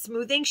firming and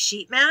smoothing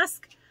sheet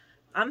mask.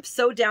 I'm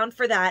so down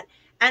for that.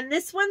 And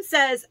this one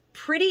says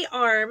Pretty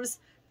Arms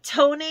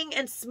Toning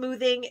and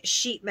Smoothing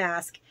Sheet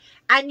Mask.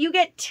 And you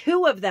get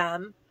 2 of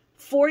them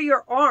for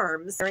your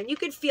arms. And you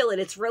can feel it.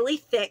 It's really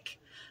thick.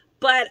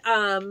 But,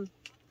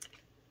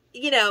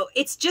 you know,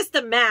 it's just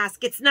a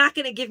mask. It's not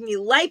going to give me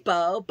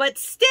lipo. But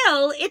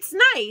still, it's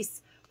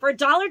nice. For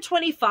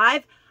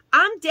 $1.25,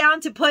 I'm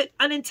down to put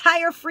an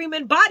entire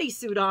Freeman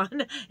bodysuit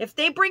on. If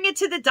they bring it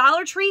to the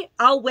Dollar Tree,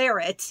 I'll wear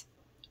it.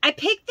 I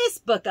picked this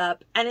book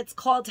up, and it's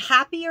called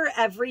Happier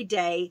Every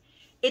Day.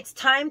 It's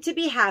time to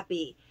be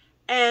happy.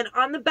 And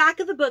on the back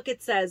of the book,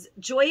 it says,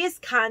 joyous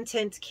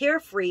content,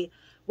 carefree,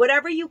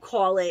 whatever you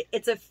call it.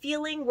 It's a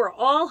feeling we're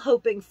all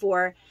hoping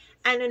for.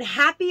 And in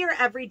Happier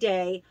Every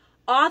Day,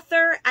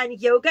 author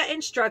and yoga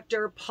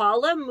instructor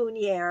Paula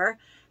Munier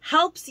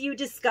helps you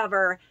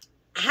discover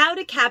how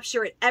to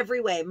capture it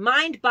every way,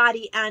 mind,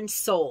 body, and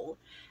soul.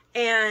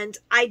 And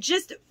I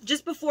just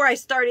before I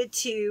started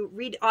to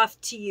read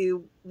off to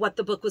you what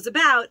the book was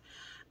about,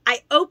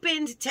 I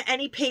opened to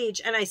any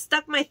page and I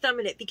stuck my thumb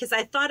in it because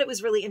I thought it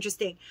was really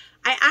interesting.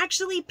 I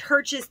actually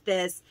purchased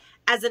this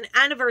as an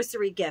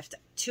anniversary gift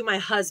to my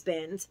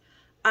husband,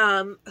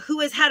 who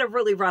has had a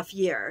really rough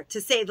year, to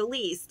say the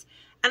least.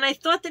 And I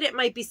thought that it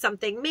might be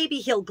something maybe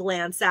he'll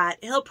glance at.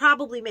 He'll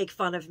probably make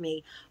fun of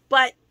me,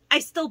 but I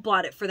still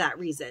bought it for that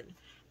reason.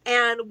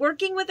 And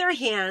working with our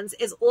hands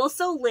is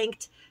also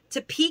linked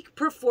to peak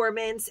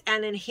performance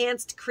and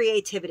enhanced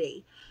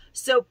creativity.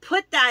 So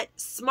put that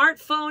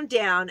smartphone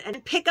down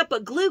and pick up a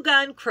glue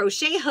gun,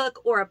 crochet hook,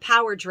 or a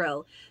power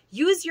drill.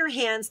 Use your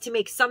hands to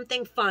make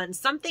something fun,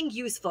 something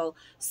useful,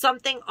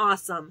 something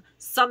awesome,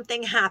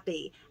 something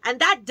happy. And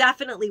that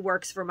definitely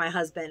works for my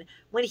husband.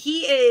 When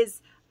he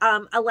is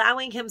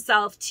allowing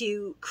himself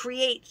to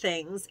create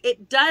things,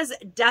 it does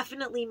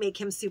definitely make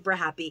him super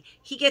happy.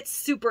 He gets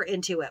super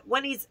into it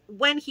when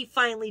he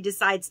finally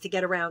decides to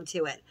get around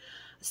to it.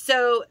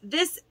 So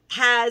this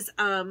has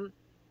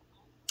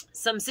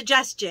some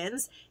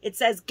suggestions. It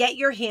says, get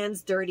your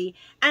hands dirty.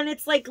 And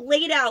it's like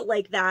laid out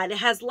like that. It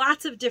has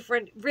lots of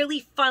different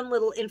really fun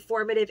little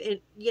informative,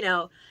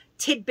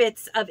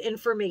 tidbits of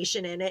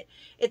information in it.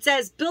 It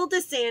says, build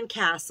a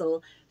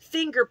sandcastle,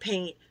 finger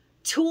paint,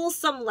 tool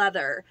some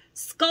leather,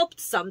 sculpt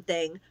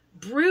something,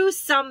 brew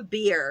some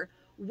beer,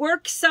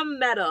 work some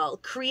metal,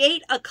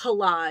 create a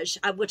collage,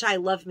 which I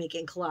love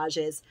making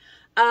collages,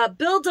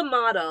 build a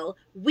model,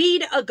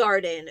 weed a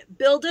garden,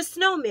 build a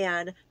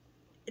snowman,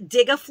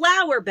 dig a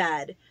flower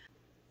bed,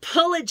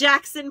 pull a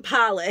Jackson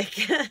Pollock,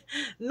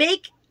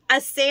 make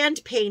a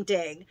sand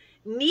painting,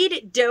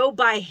 knead dough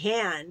by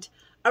hand,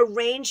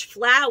 arrange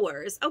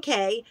flowers.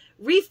 Okay.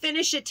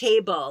 Refinish a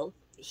table.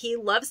 He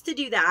loves to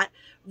do that.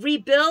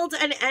 Rebuild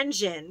an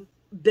engine,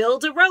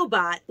 build a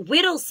robot,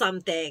 whittle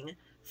something,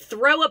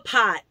 throw a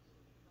pot.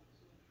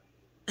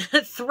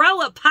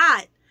 Throw a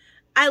pot.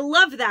 I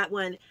love that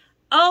one.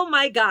 Oh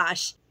my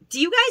gosh. Do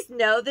you guys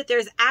know that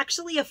there's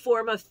actually a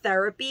form of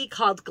therapy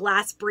called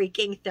glass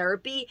breaking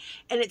therapy?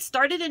 And it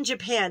started in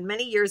Japan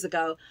many years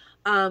ago.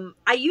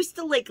 I used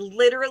to like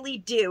literally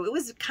do, it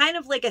was kind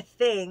of like a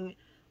thing,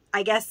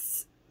 I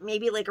guess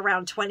maybe like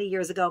around 20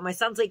 years ago. My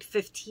son's like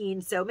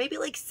 15. So maybe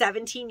like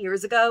 17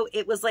 years ago,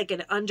 it was like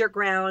an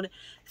underground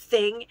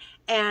thing.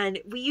 And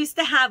we used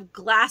to have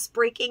glass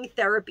breaking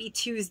therapy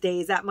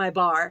Tuesdays at my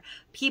bar.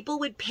 People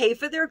would pay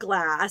for their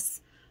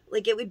glass.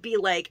 Like it would be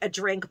like a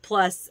drink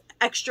plus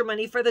extra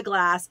money for the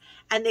glass,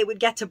 and they would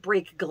get to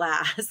break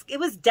glass. It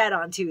was dead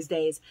on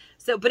Tuesdays.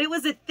 So, but it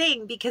was a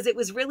thing because it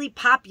was really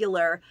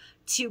popular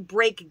to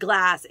break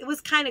glass. It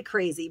was kind of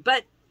crazy,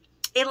 but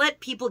it let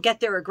people get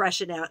their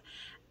aggression out.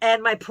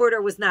 And my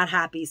porter was not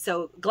happy.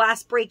 So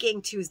glass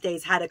breaking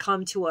Tuesdays had to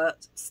come to a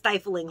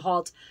stifling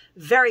halt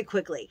very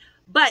quickly.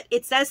 But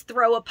it says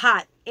throw a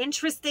pot.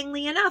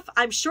 Interestingly enough,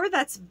 I'm sure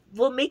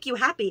will make you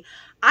happy.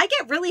 I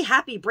get really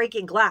happy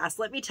breaking glass.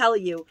 Let me tell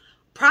you,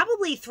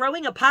 probably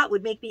throwing a pot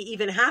would make me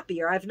even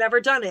happier. I've never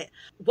done it.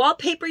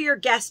 Wallpaper your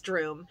guest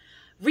room,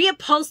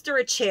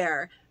 reupholster a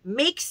chair,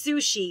 make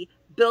sushi,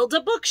 build a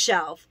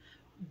bookshelf,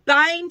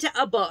 bind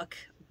a book.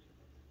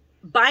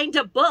 Bind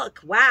a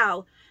book.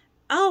 Wow.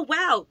 Oh,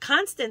 wow.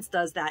 Constance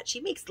does that.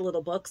 She makes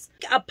little books.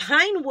 A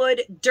pine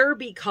wood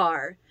derby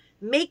car.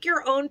 Make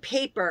your own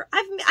paper.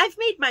 I've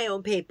made my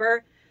own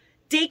paper.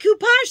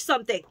 Decoupage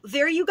something.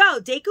 There you go.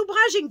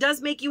 Decoupaging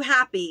does make you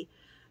happy.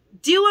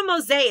 Do a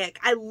mosaic.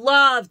 I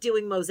love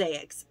doing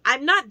mosaics.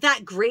 I'm not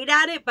that great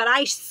at it, but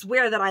I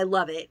swear that I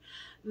love it.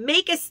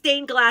 Make a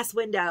stained glass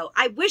window.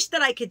 I wish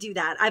that I could do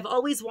that. I've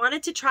always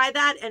wanted to try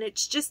that, and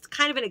it's just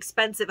kind of an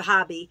expensive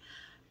hobby.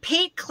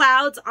 Paint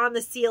clouds on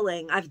the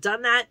ceiling. I've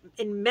done that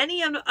in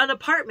many an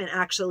apartment,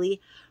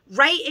 actually.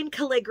 Write in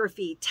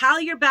calligraphy.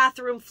 Tile your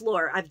bathroom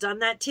floor. I've done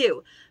that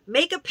too.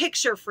 Make a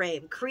picture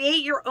frame.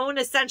 Create your own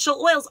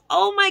essential oils.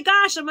 Oh my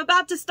gosh, I'm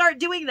about to start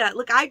doing that.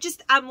 Look,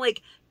 I'm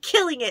like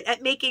killing it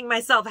at making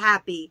myself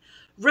happy.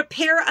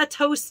 Repair a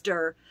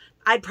toaster.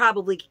 I'd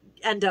probably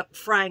end up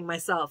frying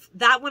myself.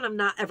 That one I'm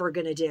not ever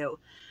going to do.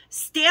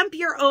 Stamp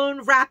your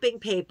own wrapping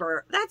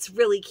paper. That's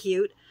really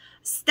cute.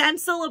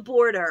 Stencil a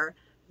border.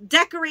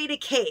 Decorate a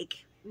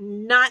cake.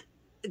 Not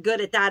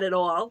good at that at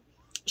all.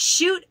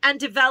 Shoot and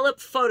develop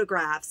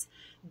photographs.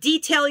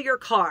 Detail your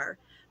car.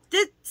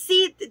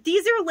 See,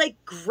 these are like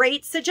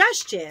great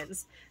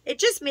suggestions. It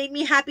just made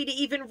me happy to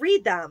even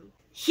read them.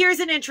 Here's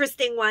an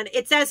interesting one.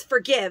 It says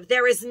forgive.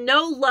 There is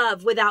no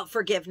love without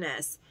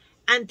forgiveness.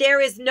 And there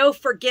is no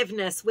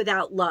forgiveness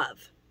without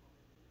love.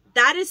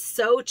 That is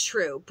so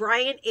true.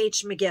 Brian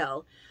H.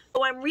 McGill.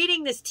 Oh, I'm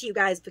reading this to you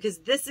guys because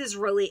this is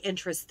really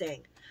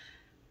interesting.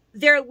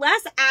 They're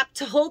less apt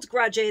to hold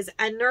grudges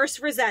and nurse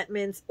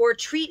resentments or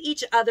treat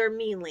each other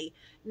meanly.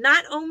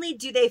 Not only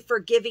do they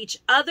forgive each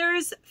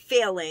other's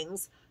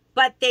failings,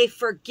 but they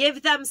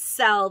forgive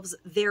themselves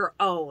their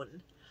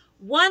own.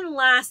 One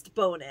last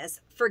bonus.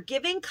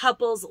 Forgiving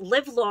couples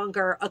live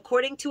longer,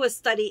 according to a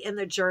study in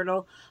the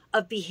Journal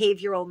of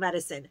Behavioral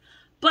Medicine.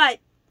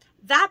 But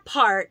that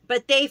part,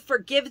 but they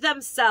forgive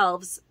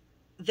themselves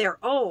their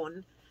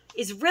own,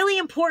 is really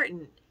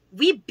important.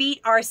 We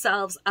beat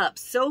ourselves up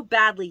so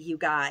badly, you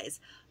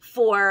guys,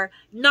 for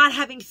not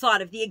having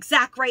thought of the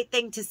exact right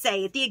thing to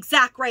say at the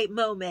exact right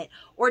moment,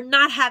 or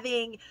not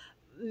having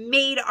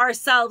made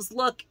ourselves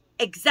look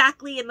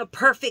exactly in the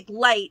perfect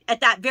light at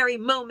that very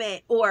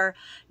moment, or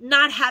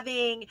not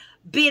having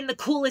been the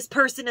coolest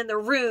person in the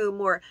room,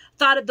 or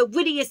thought of the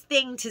wittiest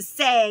thing to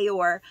say,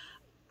 or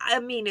I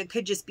mean, it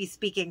could just be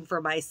speaking for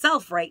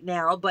myself right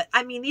now, but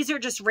I mean, these are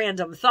just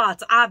random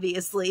thoughts,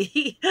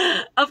 obviously.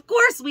 Of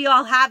course, we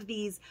all have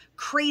these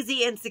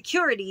crazy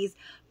insecurities,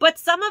 but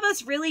some of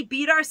us really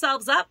beat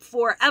ourselves up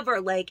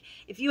forever. Like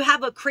if you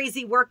have a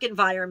crazy work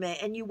environment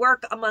and you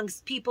work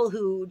amongst people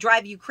who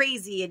drive you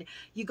crazy, and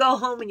you go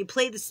home and you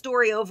play the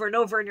story over and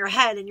over in your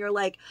head, and you're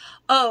like,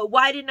 oh,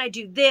 why didn't I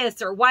do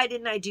this? Or why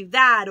didn't I do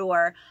that?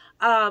 Or,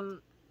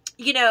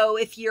 you know,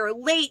 if you're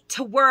late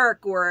to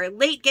work or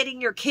late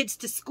getting your kids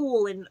to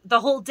school, and the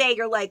whole day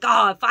you're like,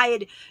 oh, if I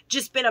had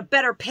just been a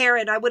better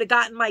parent, I would have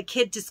gotten my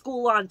kid to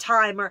school on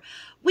time. Or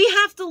we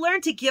have to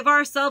learn to give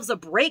ourselves a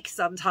break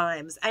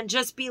sometimes and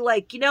just be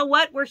like, you know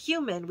what? We're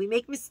human. We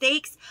make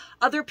mistakes.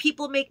 Other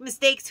people make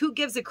mistakes. Who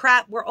gives a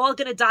crap? We're all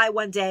going to die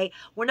one day.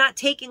 We're not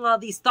taking all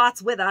these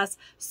thoughts with us.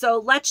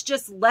 So let's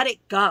just let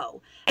it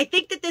go. I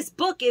think that this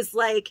book is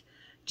like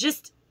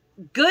just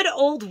good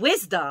old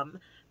wisdom.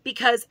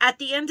 Because at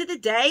the end of the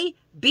day,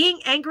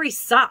 being angry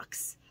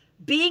sucks.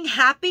 Being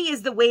happy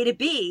is the way to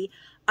be.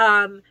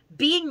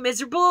 Being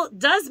miserable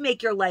does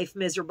make your life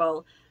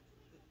miserable.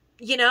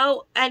 You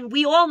know, and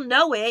we all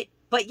know it.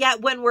 but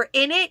yet when we're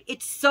in it,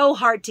 it's so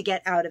hard to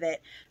get out of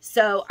it.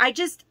 So I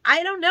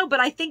don't know, but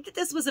I think that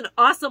this was an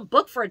awesome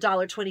book for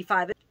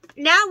 $1.25.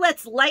 Now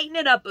let's lighten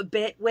it up a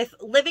bit with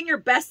Living Your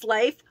Best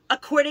Life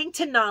According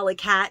to Nala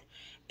Cat.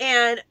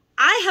 And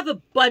I have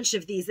a bunch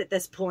of these at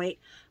this point.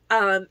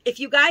 If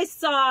you guys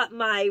saw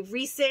my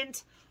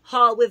recent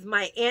haul with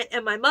my aunt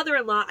and my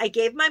mother-in-law, I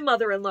gave my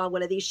mother-in-law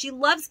one of these. She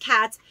loves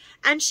cats,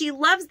 and she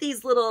loves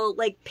these little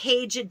like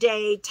page a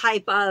day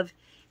type of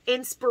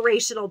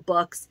inspirational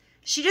books.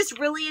 She just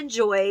really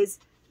enjoys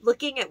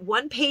looking at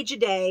one page a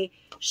day.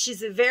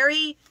 She's a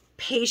very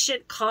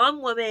patient,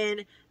 calm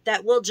woman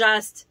that will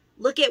just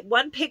look at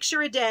one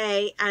picture a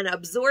day and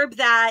absorb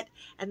that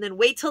and then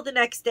wait till the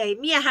next day.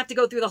 Me, I have to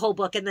go through the whole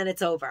book and then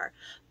it's over.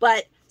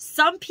 But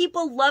some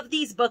people love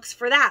these books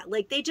for that.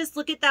 Like they just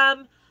look at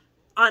them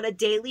on a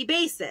daily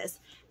basis.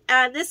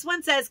 And this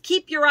one says,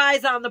 keep your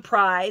eyes on the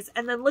prize.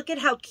 And then look at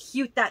how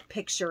cute that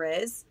picture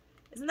is.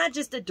 Isn't that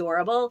just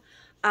adorable?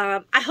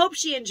 I hope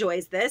she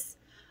enjoys this.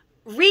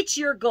 Reach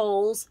your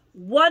goals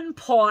one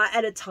paw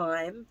at a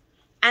time.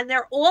 And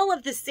they're all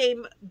of the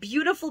same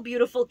beautiful,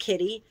 beautiful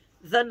kitty,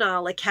 the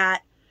Nala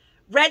Cat.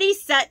 Ready,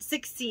 set,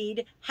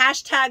 succeed.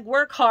 Hashtag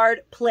work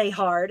hard, play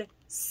hard.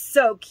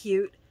 So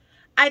cute.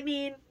 I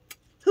mean,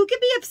 who can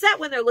be upset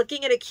when they're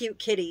looking at a cute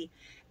kitty?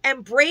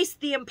 Embrace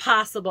the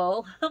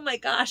impossible. Oh my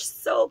gosh,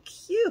 so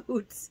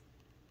cute.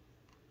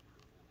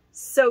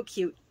 So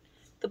cute.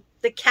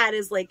 The cat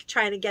is like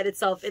trying to get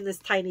itself in this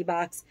tiny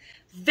box.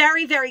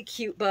 Very, very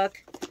cute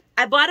book.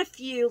 I bought a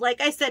few,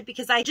 like I said,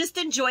 because I just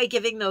enjoy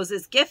giving those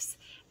as gifts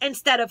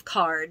instead of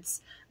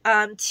cards.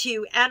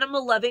 To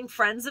animal-loving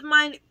friends of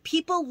mine.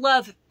 People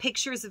love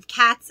pictures of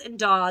cats and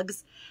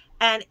dogs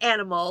and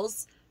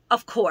animals,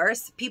 of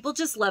course. People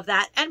just love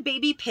that. And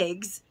baby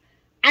pigs.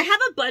 I have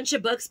a bunch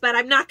of books, but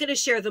I'm not going to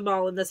share them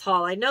all in this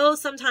haul. I know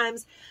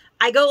sometimes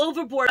I go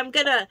overboard. I'm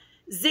going to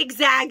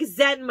zigzag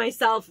zen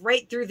myself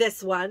right through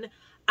this one.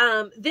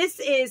 This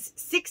is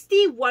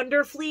 60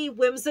 wonderfully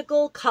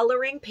whimsical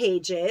coloring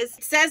pages.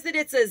 It says that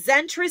it's a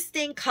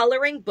Zenteresting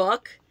coloring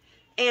book.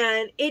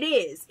 And it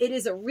is. It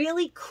is a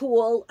really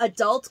cool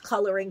adult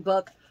coloring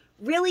book.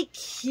 Really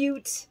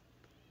cute,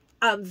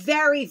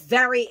 very,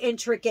 very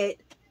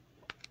intricate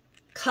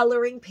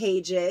coloring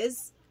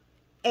pages.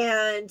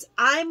 And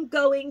I'm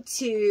going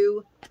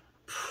to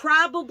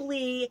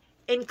probably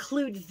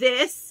include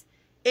this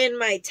in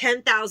my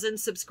 10,000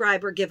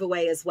 subscriber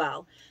giveaway as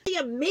well.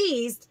 I'm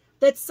amazed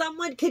that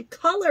someone could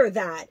color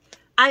that.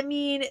 I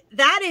mean,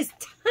 that is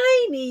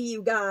tiny,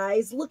 you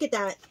guys. Look at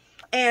that.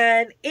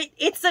 And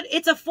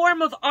it's a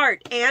form of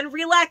art and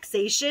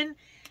relaxation.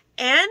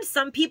 And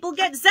some people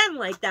get zen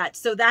like that.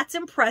 So that's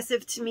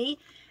impressive to me.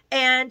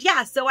 And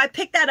yeah, so I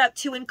picked that up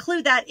to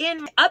include that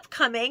in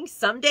upcoming,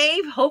 someday,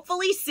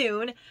 hopefully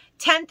soon,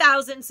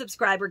 10,000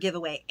 subscriber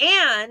giveaway.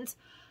 And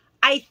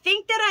I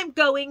think that I'm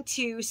going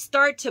to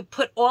start to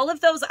put all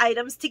of those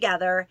items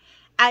together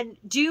and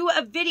do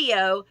a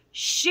video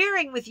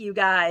sharing with you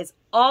guys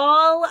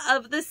all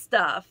of the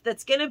stuff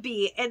that's going to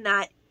be in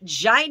that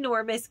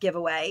ginormous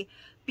giveaway,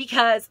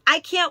 because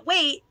I can't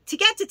wait to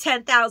get to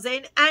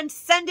 10,000 and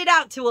send it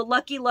out to a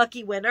lucky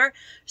winner.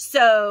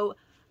 So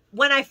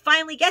when I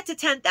finally get to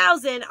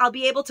 10,000, I'll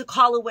be able to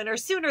call a winner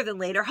sooner than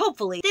later,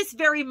 hopefully. This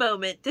very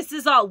moment, this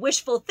is all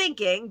wishful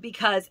thinking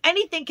because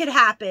anything could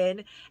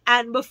happen.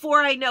 And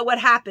before I know what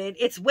happened,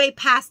 it's way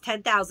past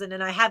 10,000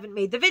 and I haven't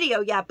made the video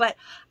yet. But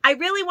I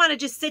really want to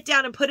just sit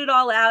down and put it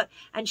all out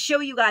and show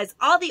you guys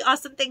all the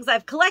awesome things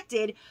I've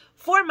collected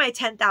for my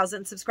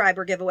 10,000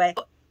 subscriber giveaway.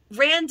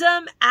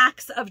 Random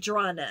Acts of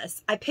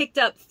Drawness. I picked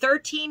up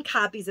 13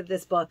 copies of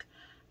this book.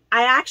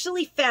 I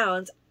actually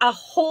found a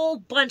whole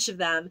bunch of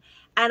them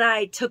and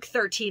I took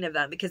 13 of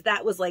them because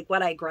that was like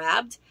what I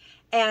grabbed.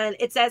 And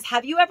it says,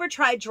 have you ever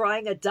tried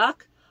drawing a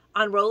duck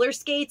on roller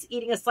skates,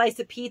 eating a slice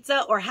of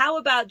pizza? Or how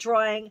about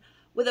drawing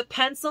with a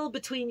pencil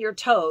between your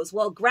toes?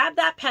 Well, grab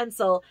that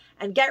pencil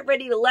and get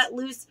ready to let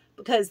loose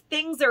because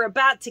things are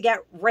about to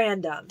get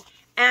random.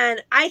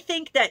 And I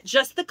think that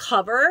just the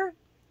cover,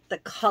 the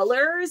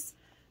colors,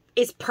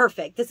 is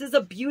perfect. This is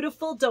a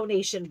beautiful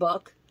donation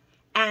book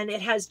and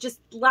it has just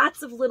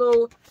lots of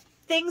little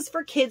things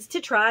for kids to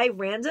try.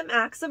 Random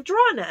acts of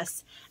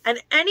drawness.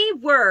 And any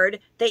word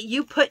that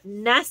you put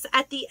ness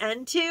at the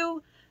end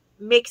to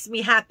makes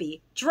me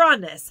happy.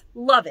 Drawness.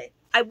 Love it.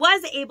 I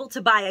was able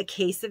to buy a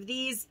case of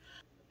these.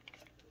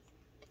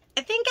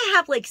 I think I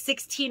have like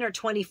 16 or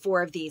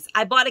 24 of these.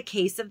 I bought a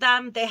case of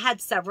them. They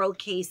had several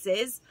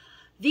cases.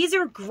 These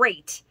are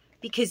great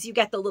because you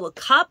get the little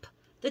cup,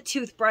 the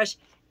toothbrush,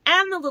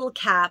 and the little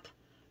cap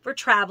for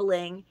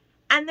traveling.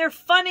 And they're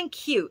fun and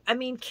cute. I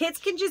mean, kids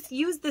can just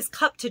use this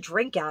cup to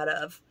drink out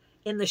of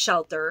in the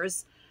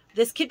shelters.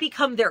 This could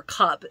become their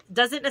cup.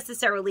 Doesn't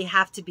necessarily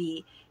have to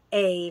be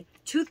a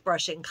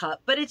toothbrushing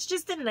cup, but it's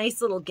just a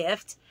nice little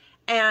gift.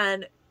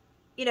 And,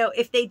 you know,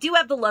 if they do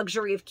have the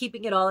luxury of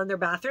keeping it all in their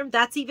bathroom,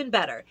 that's even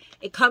better.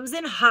 It comes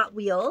in Hot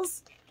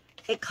Wheels.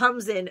 It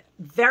comes in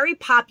very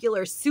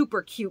popular,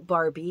 super cute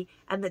Barbie.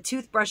 And the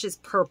toothbrush is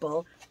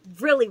purple.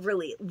 Really,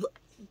 really,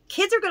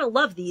 kids are going to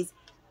love these.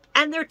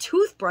 and they're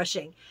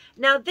toothbrushing.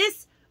 Now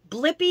this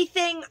Blippi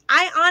thing,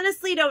 I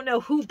honestly don't know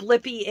who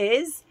Blippi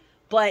is,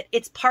 but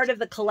it's part of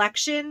the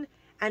collection,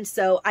 and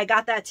so I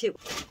got that too.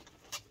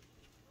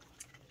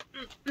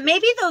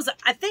 Maybe those,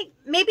 I think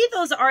maybe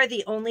those are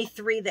the only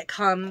 3 that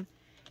come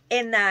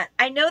in that.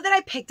 I know that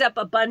I picked up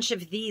a bunch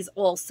of these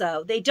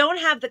also. They don't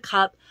have the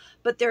cup,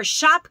 but they're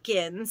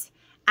Shopkins,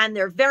 and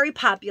they're very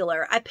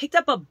popular. I picked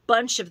up a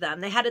bunch of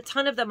them. They had a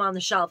ton of them on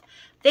the shelf.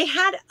 They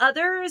had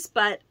others,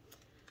 but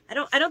I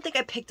don't think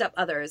I picked up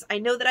others. I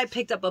know that I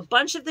picked up a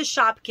bunch of the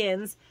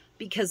Shopkins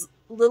because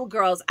little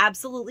girls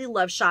absolutely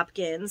love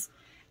Shopkins,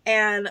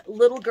 and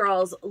little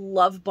girls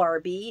love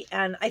Barbie,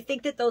 and I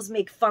think that those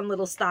make fun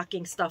little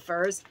stocking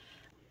stuffers.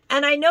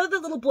 And I know the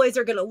little boys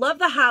are going to love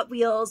the Hot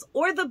Wheels,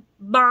 or the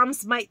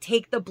moms might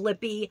take the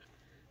Blippi.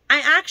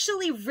 I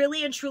actually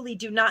really and truly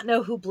do not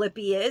know who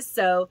Blippi is,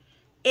 so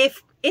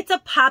if it's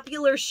a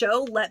popular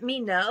show, let me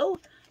know.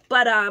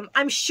 But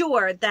I'm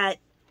sure that,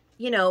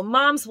 you know,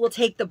 moms will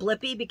take the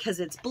Blippi because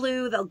it's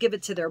blue. They'll give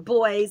it to their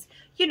boys,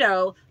 you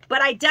know.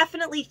 But I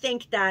definitely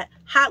think that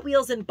Hot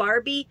Wheels and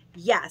Barbie,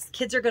 yes,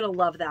 kids are going to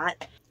love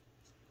that.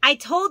 I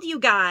told you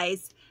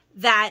guys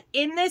that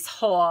in this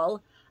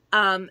haul,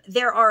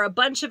 there are a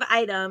bunch of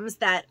items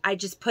that I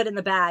just put in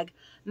the bag,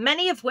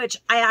 many of which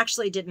I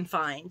actually didn't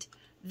find.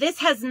 This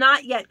has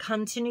not yet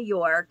come to New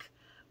York.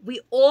 We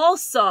all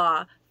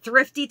saw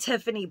Thrifty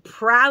Tiffany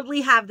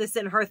proudly have this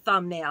in her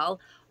thumbnail,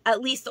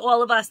 at least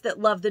all of us that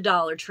love the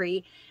Dollar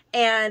Tree.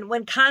 And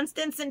when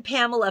Constance and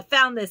Pamela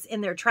found this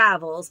in their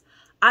travels,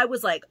 I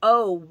was like,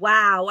 oh,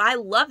 wow, I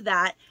love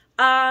that.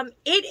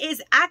 It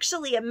is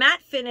actually a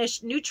matte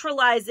finish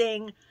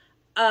neutralizing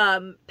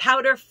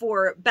powder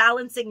for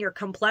balancing your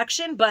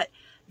complexion, but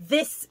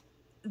this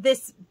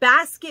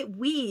basket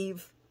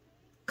weave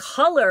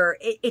color,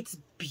 it's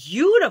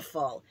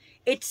beautiful.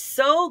 It's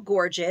so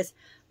gorgeous.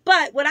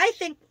 But what I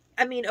think,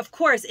 I mean, of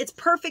course, it's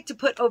perfect to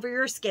put over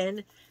your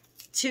skin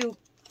to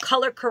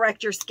color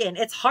correct your skin.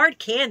 It's hard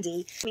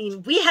candy. I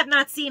mean, we have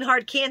not seen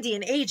hard candy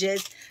in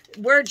ages.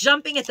 We're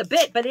jumping at the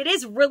bit, but it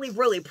is really,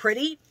 really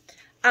pretty.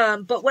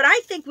 But what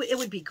I think it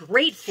would be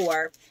great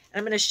for, and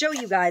I'm going to show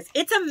you guys,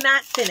 it's a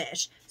matte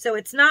finish. So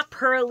it's not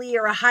pearly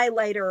or a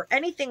highlighter or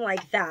anything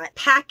like that.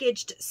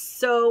 Packaged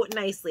so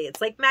nicely.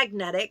 It's like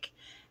magnetic.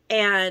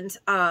 And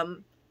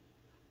I'll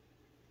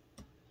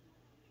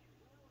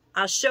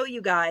show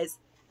you guys.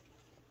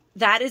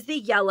 That is the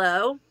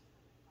yellow.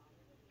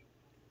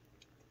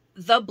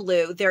 The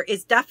blue. There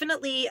is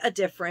definitely a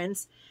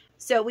difference.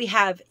 So we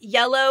have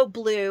yellow,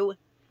 blue,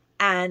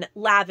 and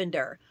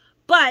lavender.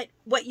 But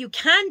what you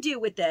can do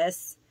with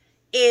this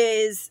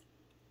is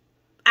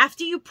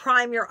after you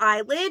prime your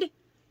eyelid,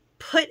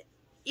 put,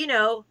 you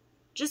know,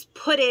 just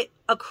put it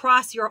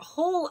across your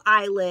whole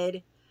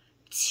eyelid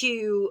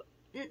to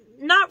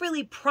not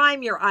really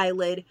prime your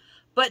eyelid,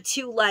 but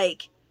to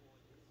like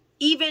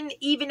even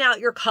out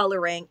your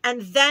coloring.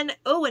 And then,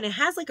 oh, and it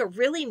has like a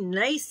really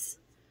nice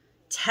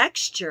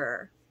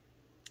texture.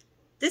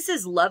 This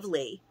is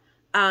lovely.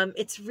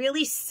 It's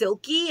really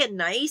silky and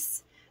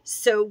nice.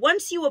 So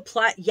once you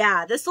apply,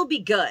 yeah, this will be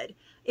good.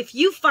 If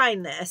you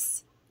find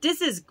this,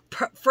 this is,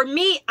 for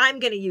me, I'm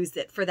going to use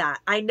it for that.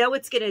 I know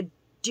it's going to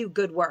do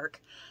good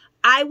work.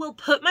 I will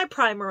put my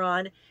primer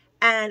on,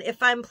 and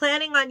if I'm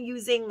planning on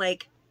using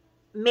like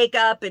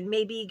makeup and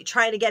maybe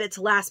trying to get it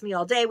to last me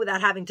all day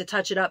without having to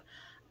touch it up,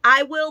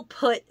 I will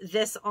put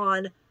this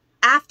on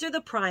after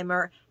the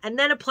primer and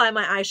then apply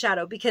my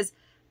eyeshadow, because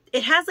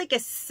it has like a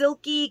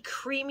silky,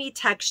 creamy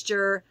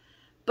texture,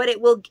 but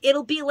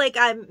it'll be like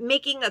I'm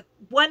making a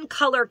one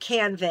color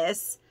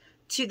canvas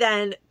to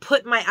then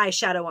put my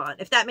eyeshadow on,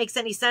 if that makes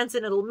any sense,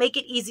 and it'll make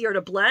it easier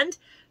to blend.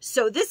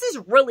 So this is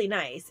really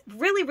nice,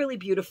 really, really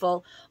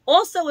beautiful.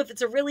 Also, if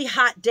it's a really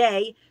hot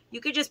day,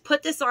 you could just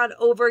put this on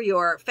over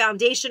your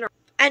foundation.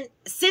 And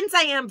since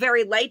I am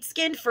very light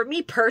skinned, for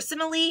me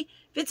personally,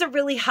 if it's a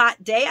really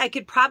hot day, I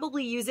could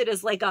probably use it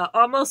as like a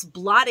almost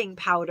blotting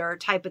powder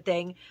type of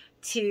thing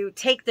to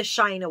take the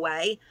shine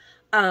away.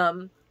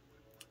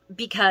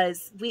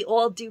 Because we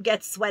all do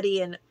get sweaty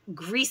and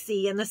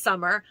greasy in the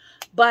summer.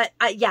 But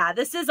yeah,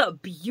 this is a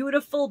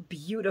beautiful,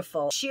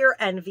 beautiful Sheer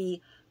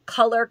Envy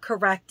color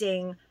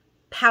correcting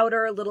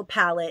powder little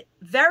palette.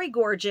 Very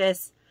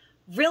gorgeous.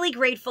 Really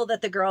grateful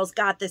that the girls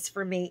got this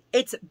for me.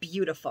 It's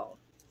beautiful.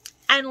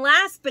 And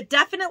last but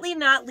definitely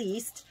not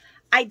least,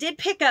 I did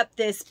pick up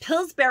this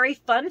Pillsbury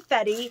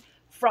Funfetti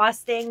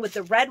frosting with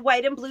the red,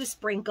 white, and blue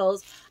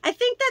sprinkles. I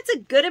think that's a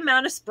good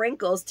amount of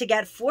sprinkles to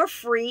get for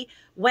free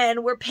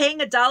when we're paying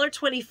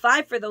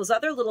 $1.25 for those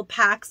other little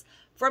packs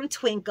from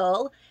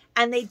Twinkle.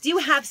 And they do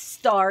have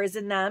stars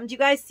in them. Do you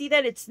guys see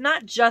that? It's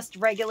not just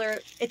regular.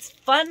 It's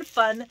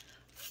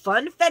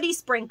Funfetti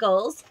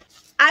sprinkles.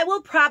 I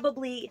will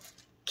probably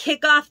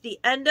kick off the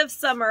end of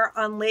summer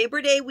on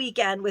Labor Day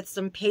weekend with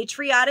some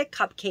patriotic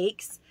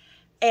cupcakes.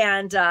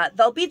 And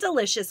they'll be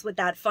delicious with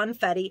that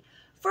Funfetti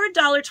for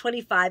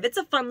 $1.25. It's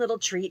a fun little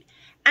treat.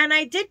 And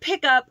I did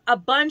pick up a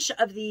bunch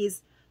of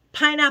these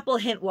pineapple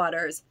hint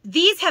waters.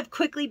 These have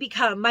quickly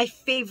become my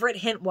favorite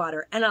hint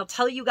water, and I'll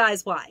tell you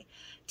guys why.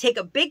 take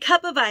a big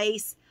cup of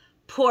ice,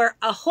 pour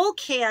a whole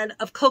can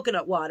of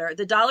coconut water.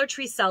 The Dollar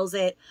Tree sells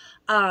it.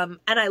 And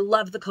I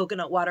love the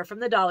coconut water from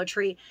the Dollar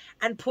Tree,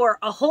 and pour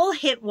a whole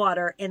hint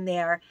water in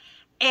there.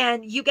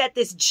 And you get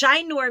this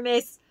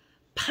ginormous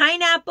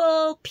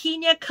pineapple,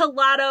 pina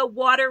colada,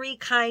 watery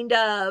kind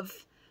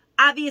of,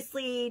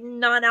 obviously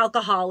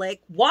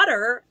non-alcoholic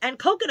water and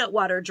coconut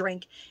water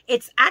drink.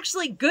 It's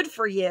actually good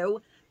for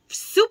you,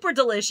 super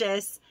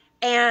delicious,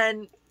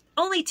 and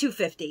only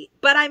 $2.50.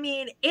 But I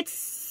mean, it's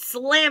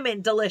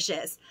slamming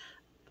delicious.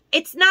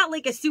 It's not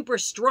like a super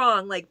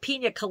strong, like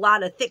pina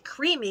colada, thick,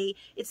 creamy.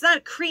 It's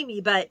not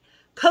creamy, but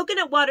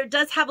coconut water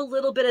does have a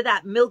little bit of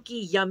that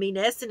milky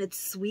yumminess, and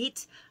it's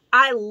sweet.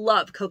 I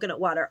love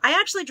coconut water. I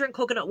actually drink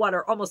coconut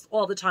water almost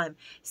all the time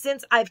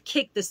since I've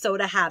kicked the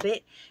soda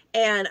habit,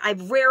 and I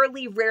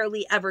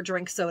rarely ever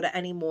drink soda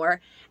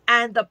anymore.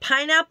 And the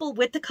pineapple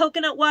with the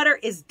coconut water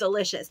is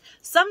delicious.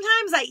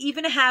 Sometimes I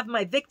even have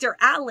my Victor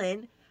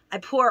Allen. I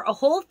pour a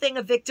whole thing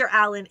of Victor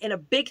Allen in a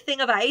big thing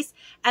of ice,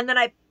 and then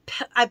I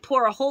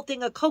pour a whole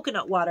thing of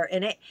coconut water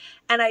in it,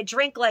 and I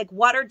drink like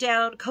watered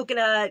down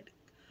coconut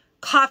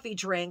coffee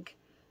drink.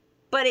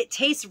 But it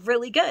tastes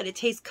really good. It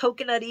tastes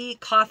coconutty,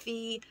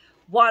 coffee,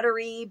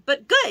 watery,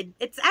 but good.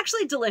 It's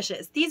actually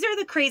delicious. These are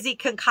the crazy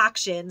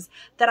concoctions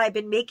that I've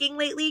been making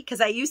lately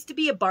because I used to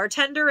be a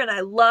bartender and I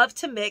love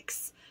to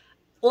mix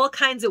all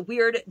kinds of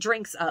weird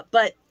drinks up.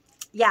 But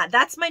yeah,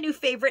 that's my new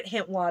favorite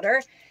hint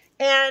water.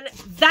 And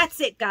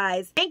that's it,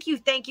 guys. Thank you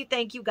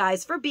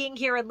guys for being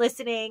here and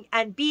listening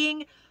and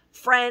being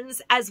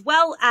friends, as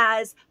well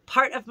as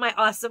part of my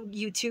awesome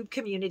YouTube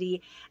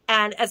community.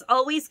 And as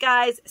always,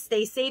 guys,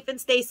 stay safe and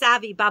stay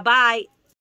savvy. Bye-bye.